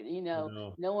wired. I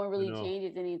know. No one I really know.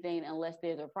 changes anything unless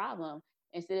there's a problem.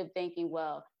 Instead of thinking,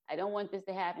 well, I don't want this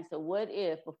to happen. So what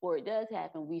if before it does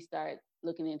happen, we start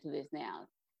looking into this now?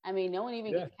 I mean, no one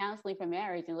even Yeah. gets counseling for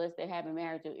marriage unless they're having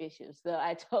marital issues. So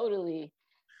I totally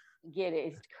get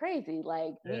it. It's crazy.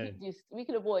 Like Yeah. we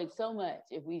could avoid so much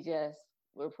if we just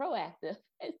were proactive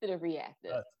instead of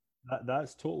reactive. That's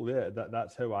that's totally it.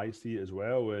 That's how I see it as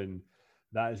well. And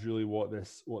that is really what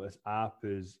this app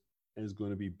is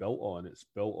going to be built on. It's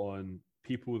built on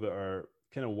people that are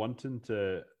kind of wanting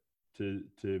to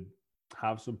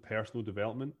have some personal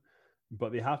development,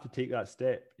 but they have to take that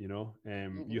step. You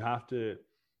have to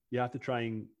try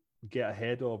and get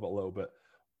ahead of it a little bit,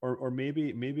 or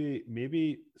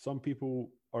maybe some people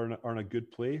are in a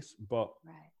good place, but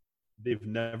they've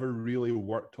never really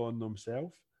worked on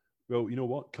themselves. Well, you know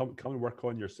what? Come and work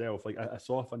on yourself. Like I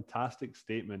saw a fantastic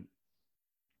statement.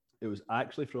 It was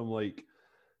actually from like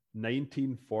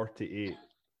 1948.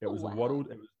 It was the world.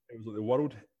 It was like the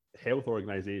World Health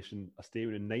Organization. A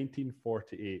statement in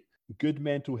 1948. Good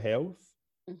mental health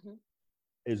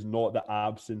is not the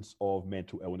absence of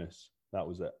mental illness. That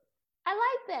was it. I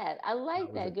like that. I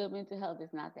like that. Good mental health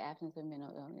is not the absence of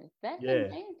mental illness. That's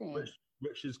amazing.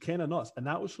 Which is kind of nuts. And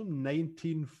that was from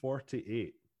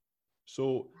 1948.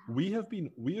 So we have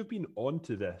been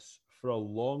onto this for a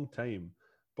long time,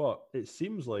 but it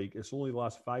seems like it's only the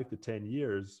last 5 to 10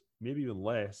 years, maybe even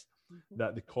less,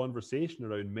 that the conversation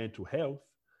around mental health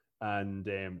and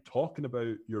talking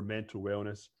about your mental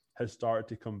wellness has started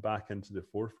to come back into the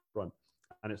forefront,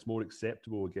 and it's more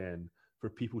acceptable again for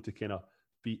people to kind of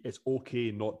it's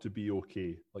okay not to be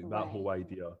okay, like that whole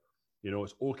idea.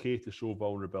 It's okay to show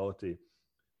vulnerability.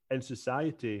 In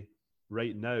society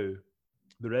right now,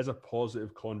 there is a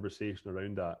positive conversation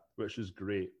around that, which is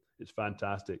great. It's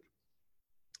fantastic.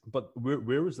 But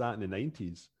where was that in the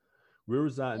 90s? Where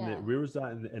was that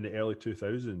in the early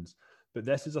 2000s? But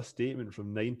this is a statement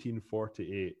from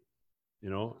 1948.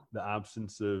 The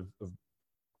absence of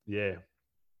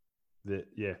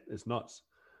it's nuts.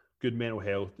 Good mental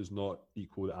health does not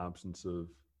equal the absence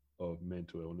of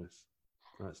mental illness.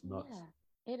 That's nuts.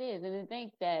 Yeah, it is. And to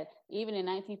think that even in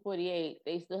 1948,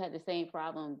 they still had the same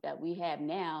problem that we have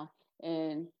now.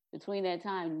 And between that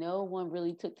time, no one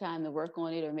really took time to work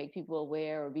on it or make people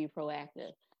aware or be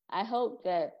proactive. I hope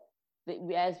that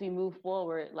as we move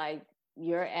forward, like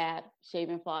your app,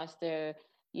 Shaven Foster,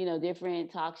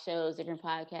 different talk shows, different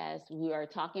podcasts, we are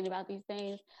talking about these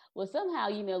things, will somehow,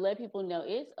 let people know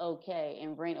it's okay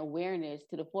and bring awareness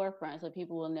to the forefront so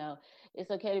people will know it's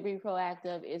okay to be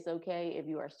proactive. It's okay if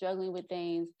you are struggling with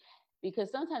things, because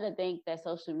sometimes I think that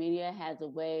social media has a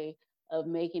way of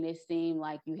making it seem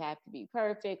like you have to be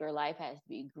perfect or life has to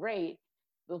be great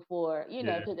before,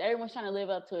 because everyone's trying to live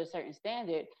up to a certain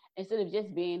standard instead of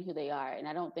just being who they are. And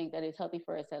I don't think that is healthy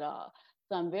for us at all.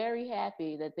 So I'm very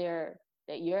happy that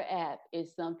your app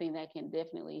is something that can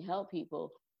definitely help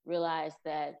people realize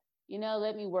that,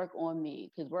 let me work on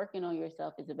me, because working on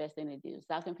yourself is the best thing to do.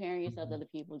 Stop comparing yourself to other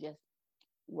people, just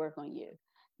work on you.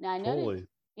 Now, I know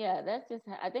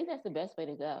I think that's the best way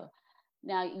to go.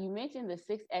 Now, you mentioned the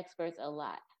 6 experts a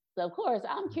lot. So, of course,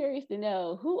 I'm curious to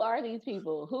know, who are these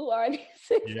people? Who are these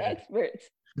 6 experts?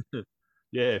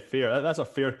 Yeah, fair. That's a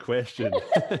fair question.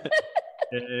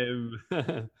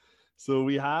 So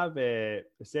we have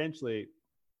essentially,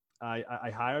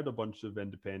 I hired a bunch of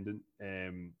independent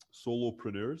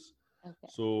solopreneurs. Okay.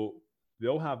 So they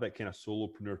all have that kind of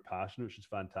solopreneur passion, which is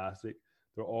fantastic.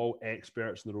 They're all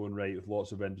experts in their own right with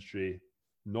lots of industry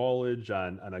knowledge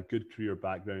and a good career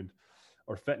background.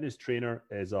 Our fitness trainer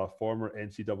is a former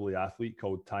NCAA athlete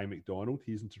called Ty McDonald.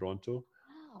 He's in Toronto.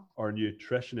 Wow. Our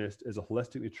nutritionist is a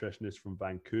holistic nutritionist from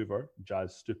Vancouver,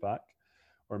 Jazz Stupak.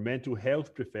 Our mental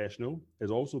health professional is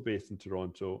also based in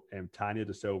Toronto, Tanya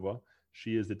De Silva.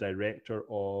 She is the director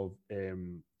of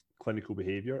clinical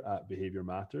behavior at Behavior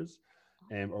Matters.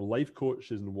 Our life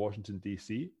coach is in Washington,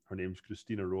 D.C. Her name is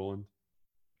Christina Rowland.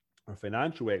 Our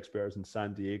financial expert is in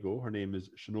San Diego. Her name is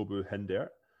Shinobu Hindert.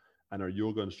 And our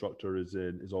yoga instructor is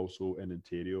also in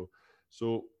Ontario.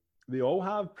 So they all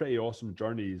have pretty awesome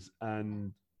journeys.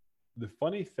 And the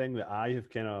funny thing that I have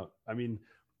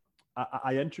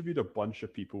I interviewed a bunch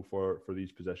of people for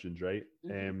these positions, right?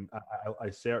 I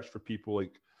searched for people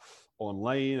like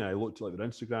online. I looked at like their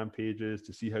Instagram pages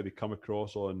to see how they come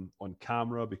across on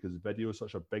camera, because video is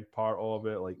such a big part of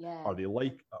it. Like, are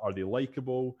they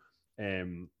likable?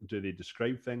 Do they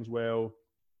describe things well?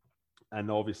 And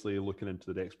obviously looking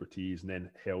into their expertise, and then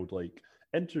held like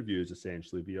interviews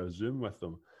essentially via Zoom with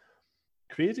them.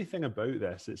 Crazy thing about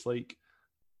this, it's like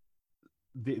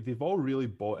they've all really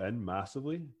bought in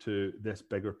massively to this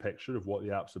bigger picture of what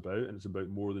the app's about, and it's about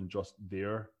more than just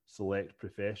their select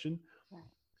profession,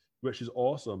 which is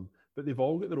awesome. But they've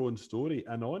all got their own story,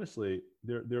 and honestly,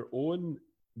 their own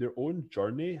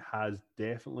journey has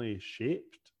definitely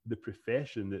shaped the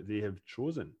profession that they have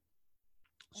chosen.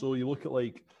 So you look at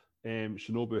like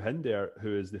Shinobu Hindert,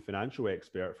 who is the financial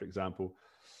expert, for example.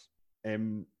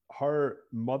 Her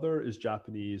mother is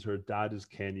Japanese, her dad is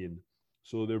Kenyan.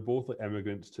 So they're both like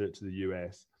immigrants to the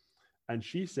US. And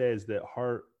she says that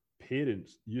her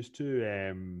parents used to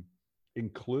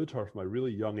include her from a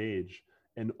really young age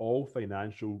in all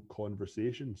financial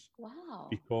conversations Wow.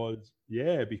 because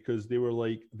they were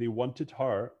like, they wanted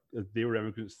her, they were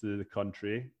immigrants to the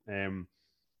country, and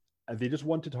they just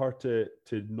wanted her to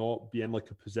not be in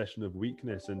like a position of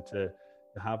weakness and to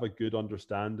have a good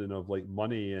understanding of like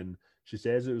money. And she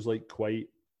says it was like quite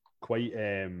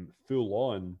full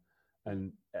on,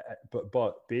 and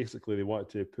but basically they wanted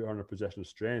to put her in a position of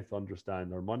strength,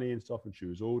 understand her money and stuff when she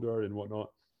was older and whatnot.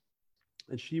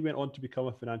 And she went on to become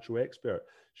a financial expert.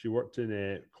 She worked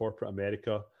in corporate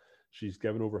America. She's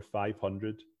given over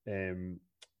 500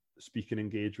 speaking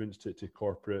engagements to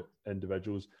corporate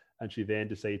individuals. And she then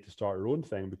decided to start her own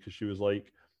thing because she was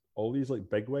like, all these like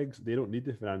bigwigs, they don't need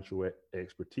the financial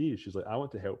expertise. She's like, I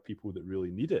want to help people that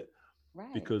really need it,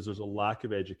 Right. because there's a lack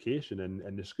of education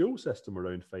in the school system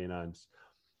around finance.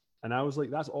 And I was like,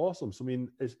 that's awesome. So I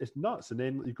mean, it's nuts. And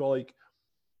then you've got like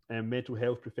mental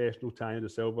health professional Tanya De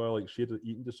Silva, like she had an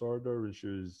eating disorder when she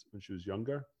was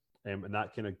younger, and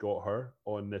that kind of got her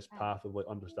on this Right. path of like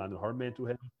understanding her mental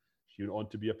health. She went on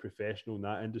to be a professional in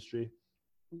that industry.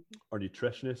 Mhm. Our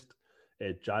nutritionist,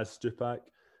 Jazz Stupak,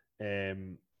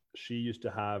 she used to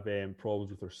have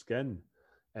problems with her skin.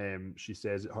 She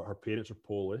says that her parents are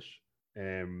Polish,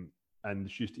 and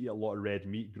she used to eat a lot of red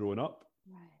meat growing up,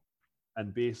 Right.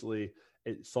 and basically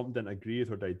something didn't agree with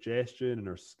her digestion and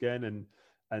her skin,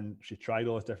 and she tried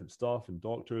all this different stuff and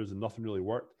doctors, and nothing really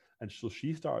worked. And so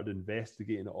she started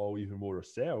investigating it all even more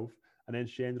herself, and then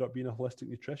she ended up being a holistic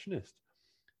nutritionist.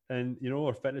 And you know,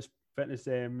 our fitness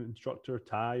instructor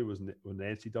Ty was an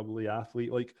NCAA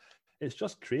athlete. Like, it's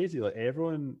just crazy. Like,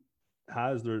 everyone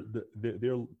has their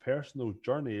personal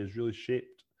journey is really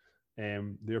shaped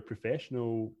their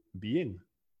professional being.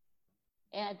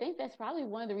 And I think that's probably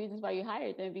one of the reasons why you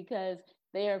hired them, because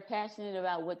they are passionate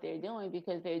about what they're doing,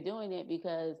 because they're doing it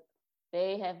because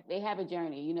they have a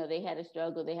journey. You know, they had a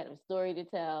struggle, they had a story to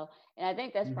tell. And I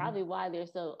think that's Mhm. probably why they're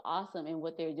so awesome in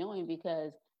what they're doing,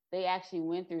 because they actually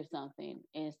went through something,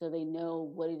 and so they know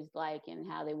what it's like and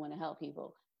how they want to help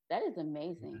people. That is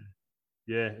amazing.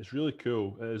 Yeah, it's really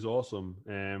cool. It is awesome.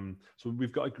 So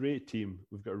we've got a great team.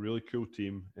 We've got a really cool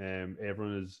team.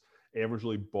 Everyone's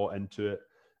really bought into it.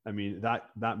 I mean,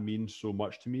 that means so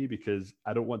much to me, because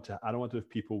I don't want to have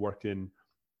people working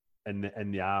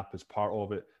in the app as part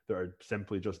of it that are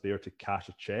simply just there to cash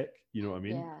a check. You know what I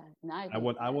mean? Yeah, and I I agree with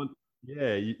want I that. want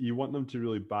yeah, you want them to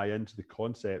really buy into the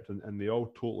concept, and they all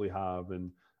totally have,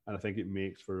 and I think it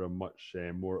makes for a much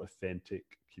more authentic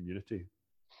community.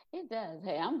 It does.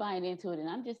 Hey, I'm buying into it, and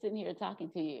I'm just sitting here talking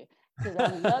to you because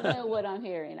I'm loving what I'm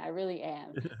hearing. I really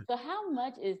am. So, how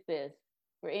much is this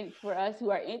for us who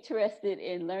are interested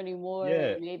in learning more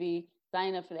Yeah, and maybe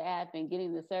signing up for the app and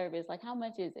getting the service? Like, how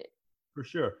much is it? for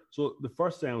sure. So the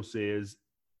first thing I'll say is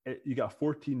you got a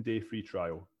 14-day free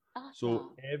trial. So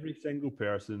Awesome. every single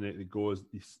person that goes,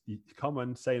 you come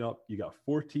in, sign up, you got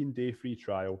a 14-day free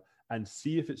trial, and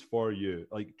see if it's for you.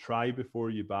 Like, try before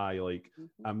you buy. Like,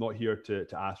 Hmm. I'm not here to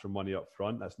ask for money up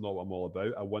front. That's not what I'm all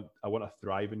about. I want a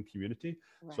thriving community.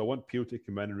 So I Right. want people to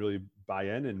come in and really buy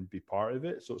in and be part of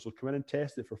it. So come in and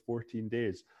test it for 14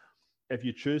 days. If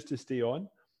you choose to stay on,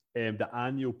 the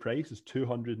annual price is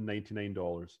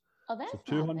 $299. Oh, So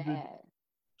that's not bad.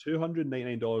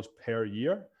 $299 per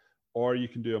year, or you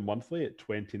can do a monthly at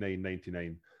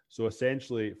 $29.99. So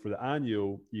essentially, for the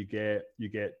annual, you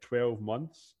get 12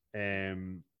 months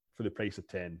for the price of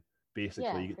 10. Basically,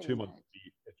 Yeah, you get pretty 2 months much.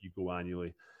 if you go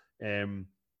annually. Um,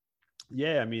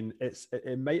 yeah, I mean,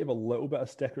 it might have a little bit of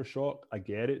sticker shock. I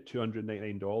get it,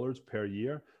 $299 per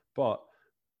year, but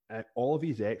all of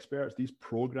these experts, these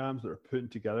programs that are putting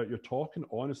together, you're talking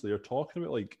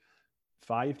about like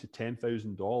 $5,000 to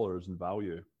 $10,000 in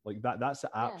value. Like that's the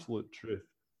Yeah. absolute truth,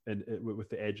 and with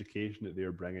the education that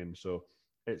they're bringing. So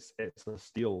it's a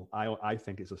steal. I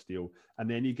think it's a steal. And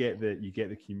then you get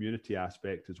the community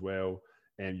aspect as well,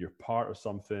 and you're part of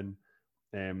something.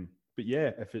 But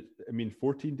yeah, if it, I mean,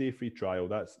 14-day free trial.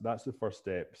 That's the first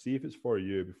step. See if it's for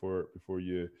you before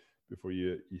you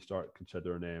start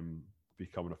considering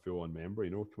becoming a full on member.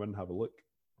 Come in and have a look.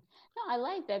 No, I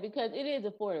like that because it is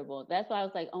affordable. That's why I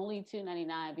was like only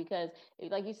 $299, because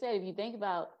like you said, if you think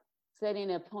about setting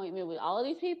an appointment with all of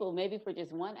these people, maybe for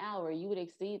just 1 hour, you would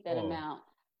exceed that Oh, amount.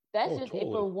 That's oh, just it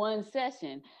totally. for one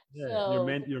session. Yeah, So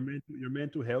your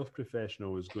mental health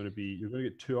professional is going to be, you're going to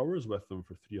get 2 hours with them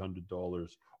for $300,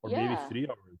 or maybe yeah, 3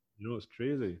 hours. It's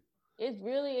crazy. it's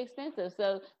really expensive.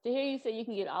 So to hear you say you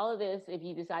can get all of this if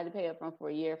you decide to pay up front for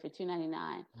a year for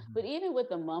 $299. But Mhm. even with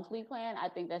the monthly plan, I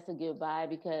think that's a good buy,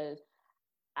 because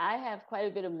I have quite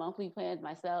a bit of monthly plans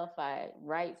myself. I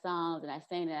write songs and I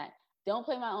sing that. don't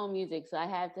play my own music, so I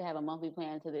have to have a monthly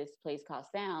plan to this place called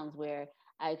Sounds where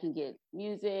I can get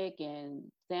music and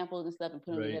samples and stuff and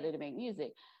put them Right. together to make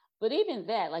music. But even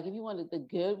that, like if you wanted the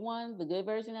good one, the good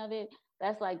version of it,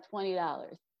 that's like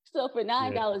 $20. So for Yeah.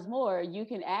 $9 more, you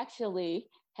can actually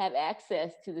have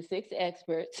access to the six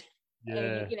experts and you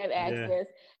Yeah. can have Yeah. access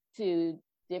to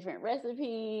different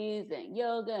recipes and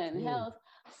yoga and Totally. health.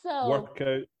 So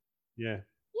Workout. Yeah.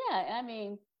 yeah, I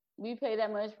mean, we pay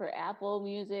that much for Apple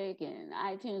Music and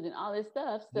iTunes and all this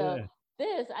stuff. So Yeah.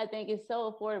 this, I think, is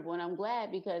so affordable, and I'm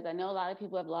glad because I know a lot of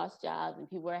people have lost jobs and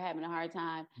people are having a hard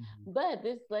time. Mhm. But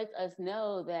this lets us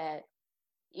know that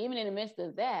even in the midst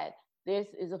of that,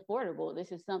 this is affordable.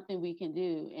 This is something we can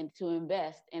do and to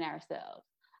invest in ourselves.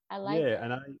 I like Yeah, that.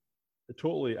 and I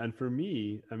totally. And for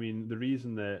me, I mean, the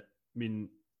reason that I mean,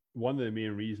 one of the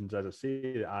main reasons, as I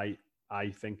say, that I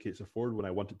think it's affordable and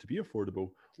I want it to be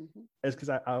affordable Mm-hmm. is because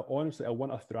I honestly I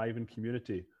want a thriving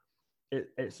community.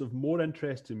 It's of more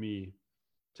interest to me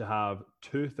to have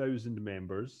 2,000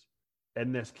 members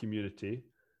in this community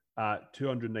at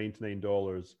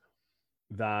 $299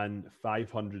 than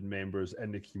 500 members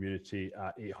in the community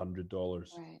at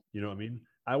 $800. Right. You know what I mean?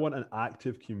 I want an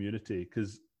active community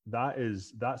because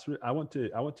that's what I want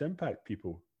to impact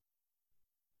people.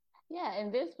 Yeah,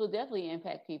 and this will definitely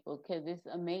impact people because it's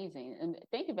amazing. And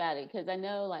think about it, because I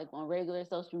know, like on regular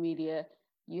social media,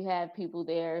 you have people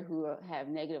there who have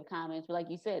negative comments, but like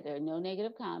you said, there are no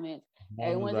negative comments. None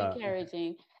of Everyone's that.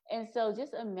 encouraging, and so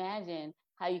just imagine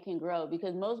how you can grow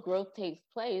because most growth takes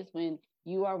place when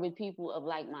you are with people of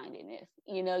like-mindedness.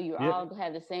 You know, you Yeah, all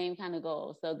have the same kind of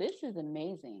goals. So this is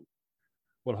amazing.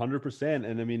 100%.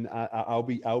 And I mean, I'll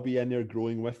be in there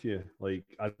growing with you. Like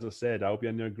as I said, I'll be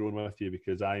in there growing with you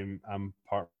because I'm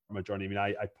part of my journey. I mean,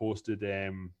 I posted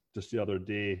just the other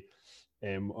day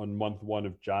on month one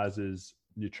of Jazz's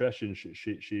nutrition.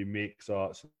 She makes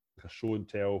a show and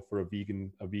tell for a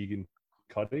vegan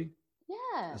curry.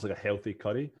 Yeah. It's like a healthy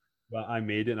curry. But I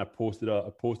made it and I posted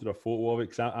a photo of it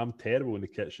because I'm terrible in the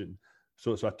kitchen.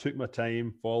 So I took my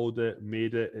time, followed it,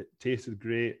 made it. It tasted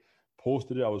great.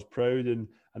 Posted it. I was proud, and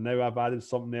now I've added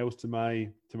something else to my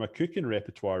cooking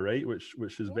repertoire, right?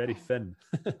 Which is very Yeah. thin.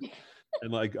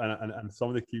 And like and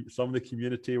some of the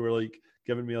community were like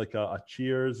giving me like a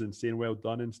cheers and saying well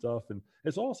done and stuff. And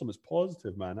it's awesome. It's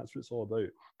positive, man. That's what it's all about.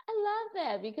 I love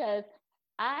that because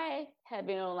I have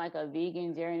been on like a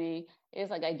vegan journey.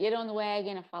 It's like I get on the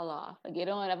wagon, I fall off. I get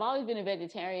on. I've always been a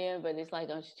vegetarian, but it's like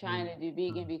I'm just trying to do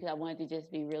vegan because I wanted to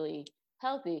just be really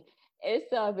healthy. And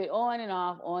so I've been on and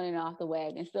off the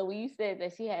wagon. So when you said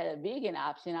that she had a vegan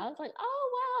option, I was like, oh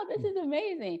wow, this is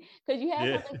amazing because you have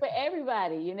Yeah. something for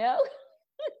everybody. You know,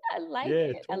 I like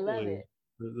Yeah, it. I love totally. it.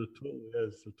 There totally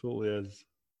is. There totally is.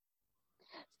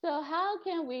 So, how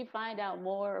can we find out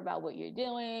more about what you're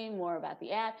doing, more about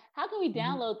the app? How can we Mhm.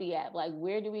 download the app? Like,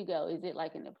 where do we go? Is it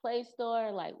like in the Play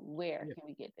Store? Like, where Yeah. can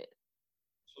we get this?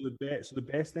 So the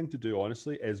best thing to do,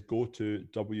 honestly, is go to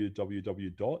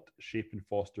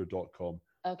www.shapeandfoster.com.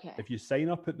 Okay. If you sign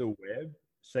up on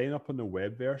the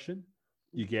web version,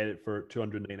 you get it for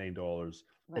 $299.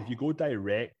 If you Right. go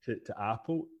direct to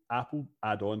Apple, Apple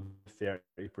add on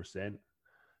 30%.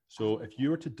 So Oh, if you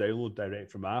were to download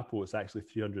direct from Apple, it's actually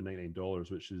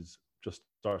 $399, which is just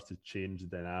starts to change the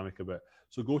dynamic a bit.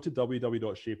 So go to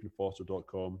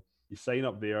www.shapeandfoster.com. You sign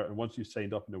up there, and once you've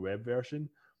signed up in the web version,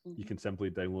 you mhm. can simply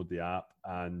download the app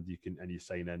and you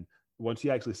sign in. Once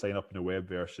you actually sign up in the web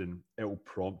version, it will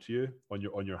prompt you on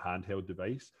your handheld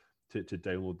device to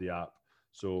download the app.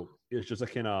 So it's just a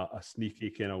kind of a sneaky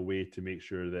kind of way to make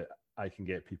sure that I can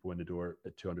get people in the door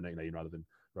at 299 rather than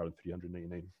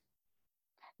 399.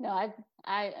 No,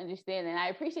 I understand that. And I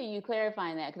appreciate you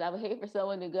clarifying that because I would hate for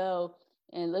someone to go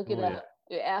and look it Oh yeah, up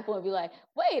at Apple and be like,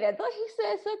 "Wait, I thought he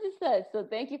said such and such." So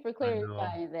thank you for I know.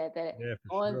 clarifying that Yeah,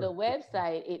 for on the sure. For sure.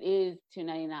 website it is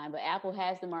 $299, but Apple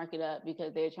has to mark it up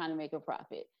because they're trying to make a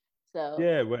profit. So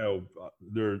Yeah, well,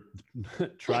 they're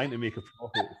trying to make a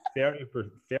profit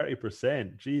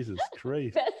 30%. Jesus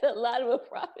Christ. that's a lot of a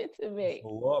profit to It's make. a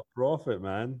lot of profit,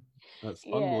 man. That's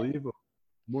Yeah, unbelievable.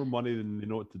 More money than they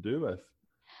know what to do with.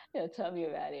 tell me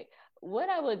about it. What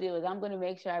I will do is I'm going to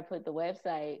make sure I put the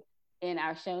website in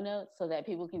our show notes so that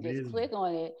people can just Amazing. click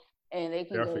on it and they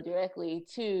can go Perfect. directly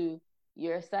to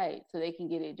your site so they can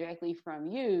get it directly from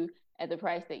you at the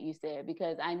price that you said.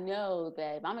 Because I know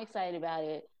that if I'm excited about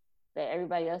it, that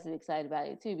everybody else is excited about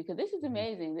it too. Because this is Mhm.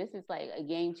 amazing. This is like a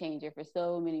game changer for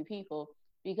so many people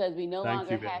because we no Thank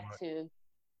longer you very have much. to.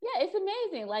 Yeah, it's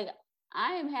amazing. Like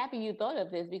I am happy you thought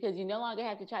of this because you no longer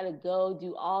have to try to go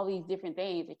do all these different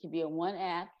things. It can be in one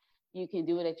app. You can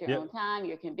do it at your Yep. own time,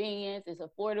 your convenience. It's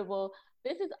affordable.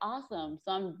 This is awesome.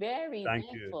 So I'm very Thank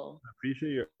you. thankful. I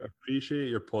appreciate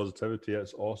your positivity.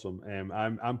 It's awesome.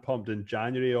 I'm pumped in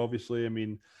January. Obviously, I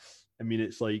mean,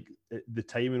 it's like the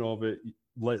timing of it.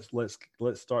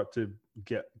 Let's start to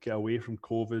get away from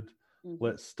COVID. Mhm.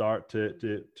 Let's start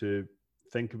to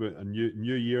think about a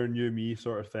new year, new me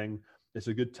sort of thing. It's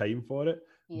a good time for it.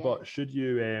 Yeah. But should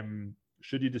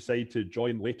you decide to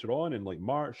join later on in like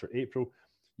March or April,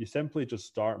 you simply just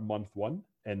start month one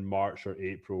in March or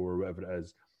April or whatever it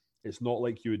is. It's not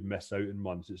like you would miss out in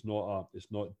months.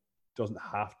 Doesn't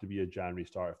have to be a January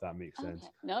start, if that makes sense.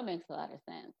 Okay. No, it makes a lot of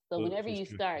sense. So So whenever it's you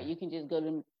good. start, you can just go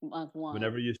to month one.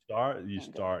 Whenever you start, and go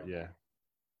start. from Yeah. there.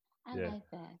 I Yeah. like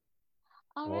that.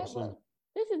 All right. Awesome. Well,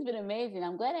 this has been amazing.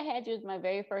 I'm glad I had you as my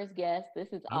very first guest.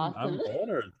 This is I'm awesome.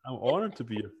 honored. I'm honored to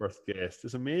be your first guest.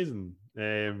 It's amazing.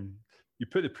 You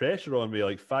put the pressure on me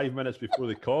like 5 minutes before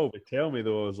the call. But tell me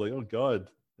though, I was like, oh God,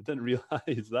 I didn't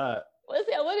realize that. Well,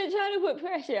 see, I wasn't trying to put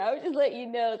pressure. I was just letting you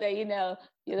know that,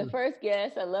 you're the first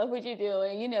guest. I love what you're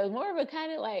doing. It's more of a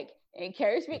kind of like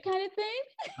encouragement kind of thing.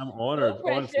 I'm honored.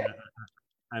 No Honestly, pressure.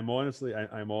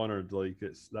 I'm honored. Like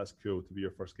that's cool to be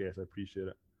your first guest. I appreciate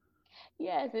it.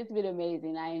 Yes, it's been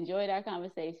amazing. I enjoyed our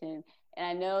conversation. And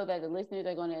I know that the listeners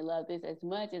are going to love this as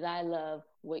much as I love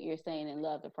what you're saying and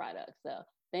love the product. So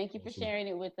thank you for Awesome. sharing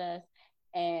it with us.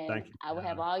 And Thank you, I will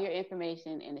have Kiana. all your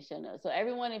information in the show notes. So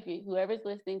everyone, whoever's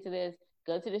listening to this,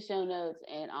 go to the show notes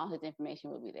and all his information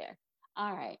will be there.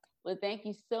 All right. Well, thank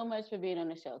you so much for being on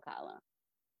the show, Colin.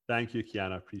 Thank you,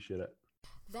 Kiana. Appreciate it.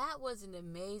 That was an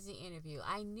amazing interview.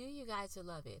 I knew you guys would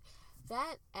love it.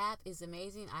 That app is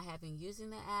amazing. I have been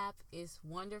using the app. It's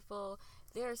wonderful.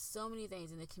 There are so many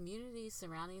things in the community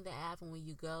surrounding the app, and when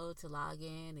you go to log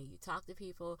in and you talk to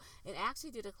people and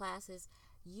actually do the classes,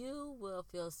 you will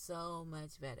feel so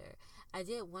much better. I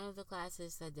did one of the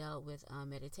classes that dealt with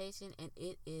meditation, and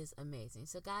it is amazing.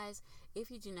 So guys, if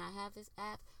you do not have this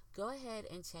app, go ahead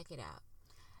and check it out.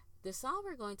 The song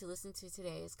we're going to listen to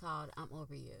today is called I'm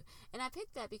Over You. And I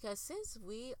picked that because since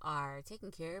we are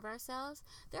taking care of ourselves,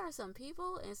 there are some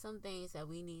people and some things that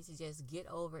we need to just get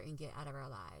over and get out of our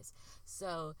lives.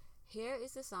 So here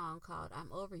is the song called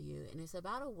I'm Over You, and it's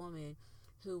about a woman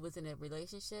who was in a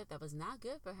relationship that was not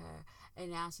good for her, and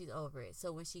now she's over it.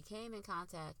 So when she came in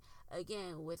contact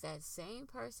again with that same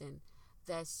person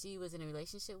that she was in a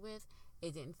relationship with,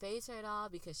 it didn't faze her at all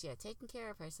because she had taken care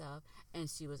of herself and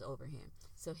she was over him.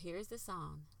 So here's the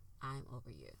song, I'm Over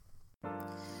You.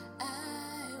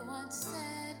 I once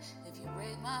said, if you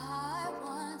break my heart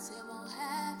once, it won't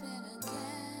happen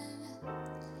again.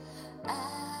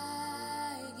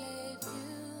 I gave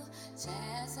you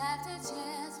chance after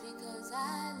chance because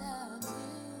I loved you.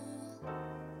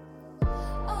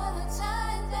 All the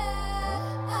time that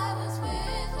I was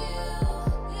with you,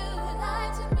 you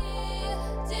lied to me,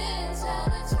 didn't tell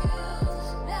the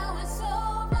truth. Now it's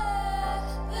over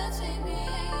between me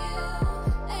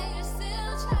and you're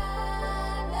still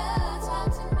trying to talk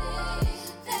to me.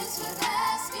 Thanks for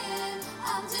asking,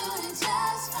 I'm doing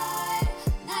just fine.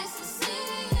 Nice to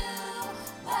see you,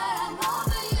 but I'm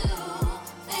over you.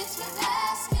 Thanks for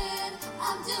asking,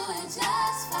 I'm doing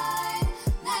just fine.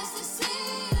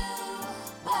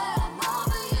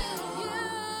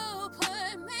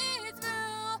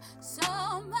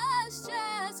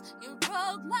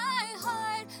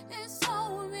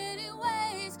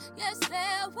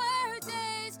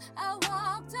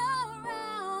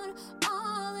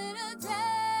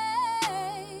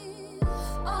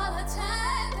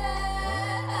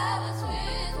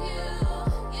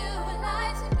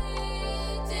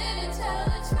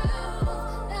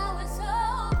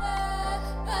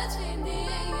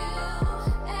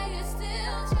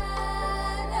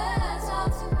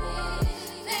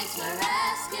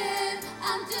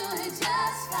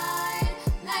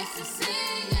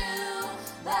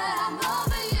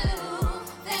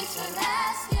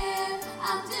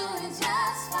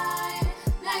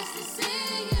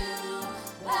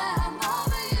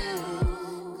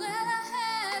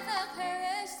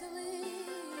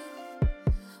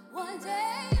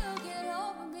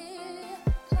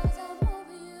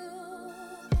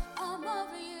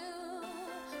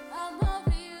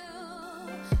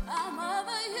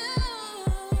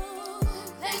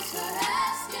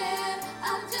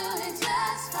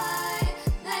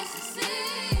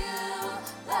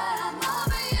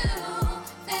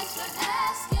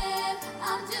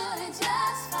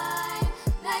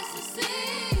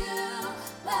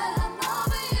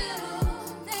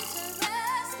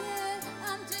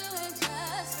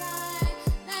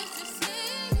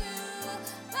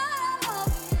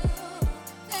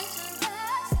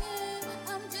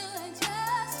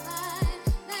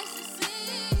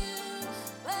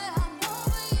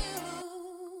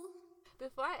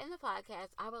 podcast,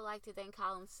 I would like to thank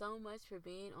Colin so much for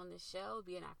being on the show,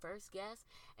 being our first guest,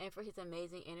 and for his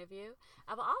amazing interview.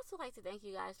 I would also like to thank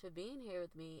you guys for being here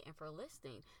with me and for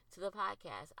listening to the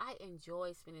podcast. I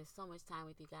enjoy spending so much time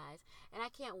with you guys, and I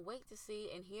can't wait to see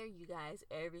and hear you guys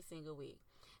every single week.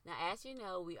 Now, as you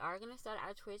know, we are going to start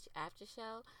our Twitch after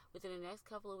show within the next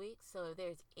couple of weeks, so if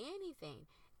there's anything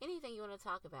you want to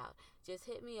talk about, just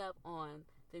hit me up on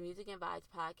the Music and Vibes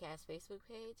Podcast Facebook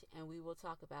page, and we will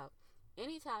talk about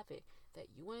any topic that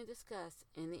you want to discuss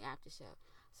in the after show.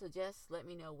 So just let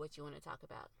me know what you want to talk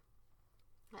about.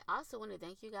 I also want to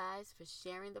thank you guys for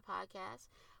sharing the podcast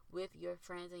with your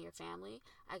friends and your family.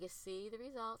 I can see the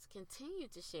results. Continue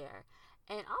to share.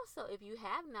 And also, if you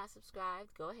have not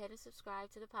subscribed, go ahead and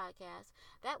subscribe to the podcast.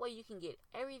 That way you can get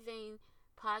everything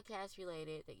podcast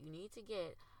related that you need to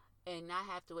get and not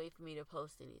have to wait for me to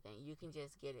post anything. You can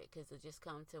just get it because it'll just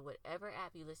come to whatever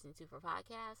app you listen to for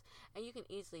podcasts, and you can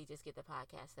easily just get the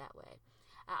podcast that way.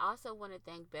 I also want to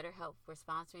thank BetterHelp for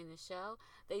sponsoring the show.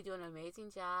 They do an amazing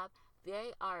job.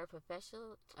 They are a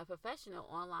professional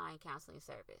online counseling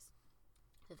service.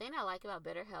 The thing I like about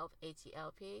BetterHelp,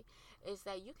 H-E-L-P, is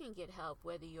that you can get help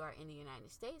whether you are in the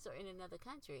United States or in another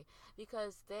country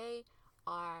because they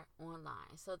are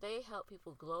online. So they help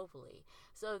people globally.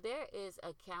 So there is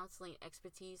a counseling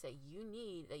expertise that you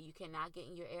need that you cannot get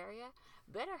in your area.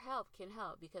 BetterHelp can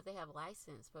help because they have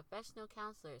licensed professional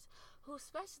counselors who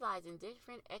specialize in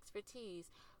different expertise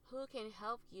who can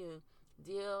help you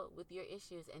deal with your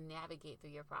issues and navigate through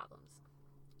your problems.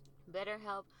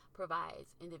 BetterHelp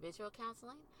provides individual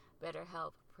counseling.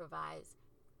 BetterHelp provides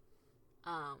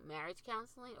marriage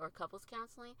counseling or couples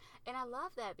counseling. And I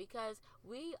love that because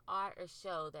we are a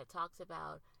show that talks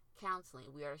about counseling.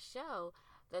 We are a show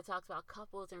that talks about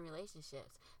couples and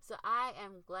relationships. So I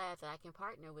am glad that I can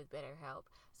partner with BetterHelp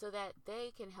so that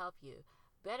they can help you.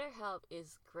 BetterHelp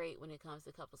is great when it comes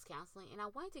to couples counseling, and I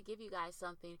wanted to give you guys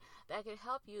something that can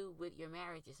help you with your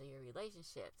marriages or your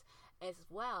relationships as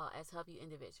well as help you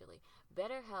individually.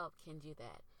 BetterHelp can do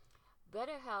that.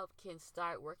 BetterHelp can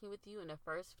start working with you in the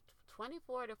first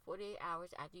 24 to 48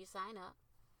 hours after you sign up.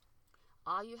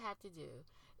 All you have to do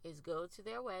is go to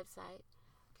their website,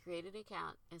 create an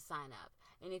account, and sign up.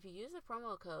 And if you use the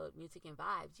promo code Music and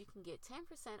Vibes, you can get 10%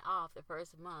 off the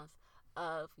first month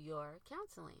of your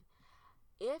counseling.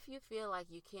 If you feel like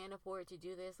you can't afford to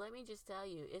do this, let me just tell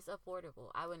you, it's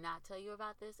affordable. I would not tell you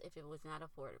about this if it was not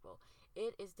affordable.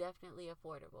 It is definitely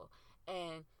affordable.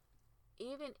 And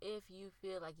even if you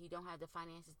feel like you don't have the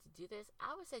finances to do this,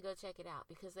 I would say go check it out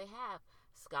because they have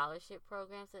scholarship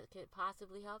programs that could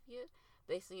possibly help you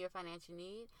based on your financial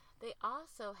need. They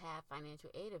also have financial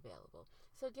aid available.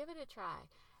 So give it a try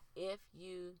if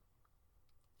you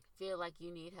feel like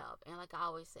you need help. And like I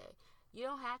always say, you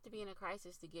don't have to be in a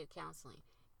crisis to get counseling.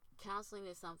 Counseling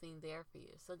is something there for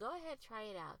you. So go ahead, try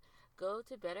it out. Go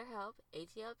to BetterHelp,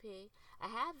 H-E-L-P. I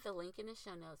have the link in the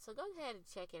show notes, so go ahead and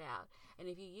check it out. And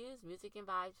if you use Music and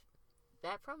Vibes,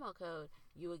 that promo code,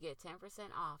 you will get 10%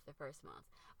 off the first month.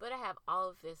 But I have all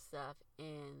of this stuff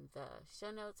in the show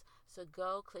notes, so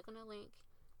go click on the link,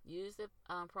 use the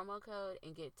promo code,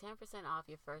 and get 10% off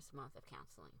your first month of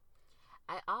counseling.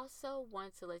 I also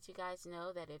want to let you guys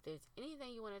know that if there's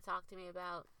anything you want to talk to me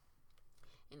about,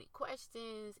 any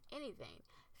questions, anything,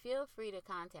 feel free to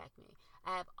contact me.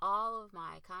 I have all of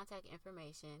my contact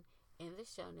information in the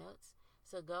show notes,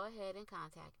 so go ahead and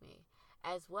contact me.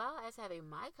 As well as having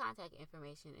my contact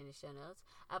information in the show notes,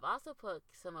 I've also put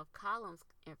some of Colin's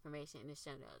information in the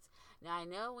show notes. Now, I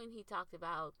know when he talked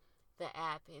about the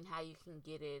app and how you can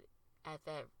get it at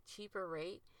that cheaper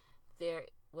rate, there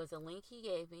was a link he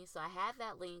gave me, so I have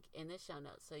that link in the show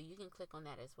notes, so you can click on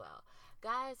that as well.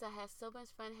 Guys, I had so much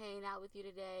fun hanging out with you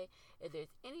today. If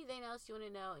there's anything else you want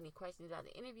to know, any questions about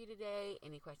the interview today,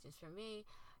 any questions for me,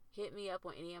 hit me up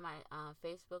on any of my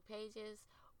Facebook pages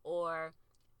or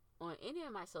on any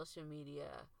of my social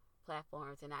media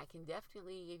platforms, and I can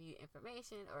definitely give you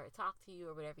information or talk to you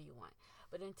or whatever you want.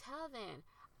 But until then,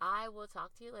 I will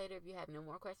talk to you later if you have no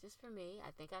more questions for me. I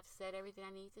think I've said everything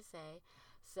I need to say.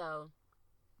 So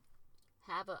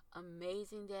have an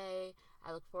amazing day.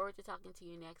 I look forward to talking to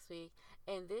you next week.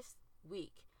 And this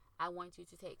week, I want you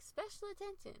to take special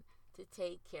attention to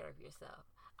take care of yourself.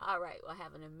 All right. Well,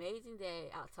 have an amazing day.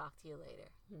 I'll talk to you later.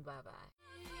 Bye-bye.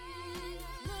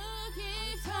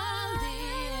 Looking from the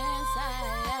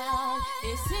inside out,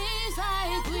 it seems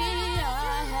like we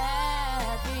are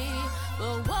happy,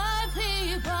 but what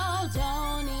people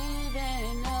don't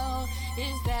even know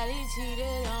is that he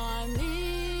cheated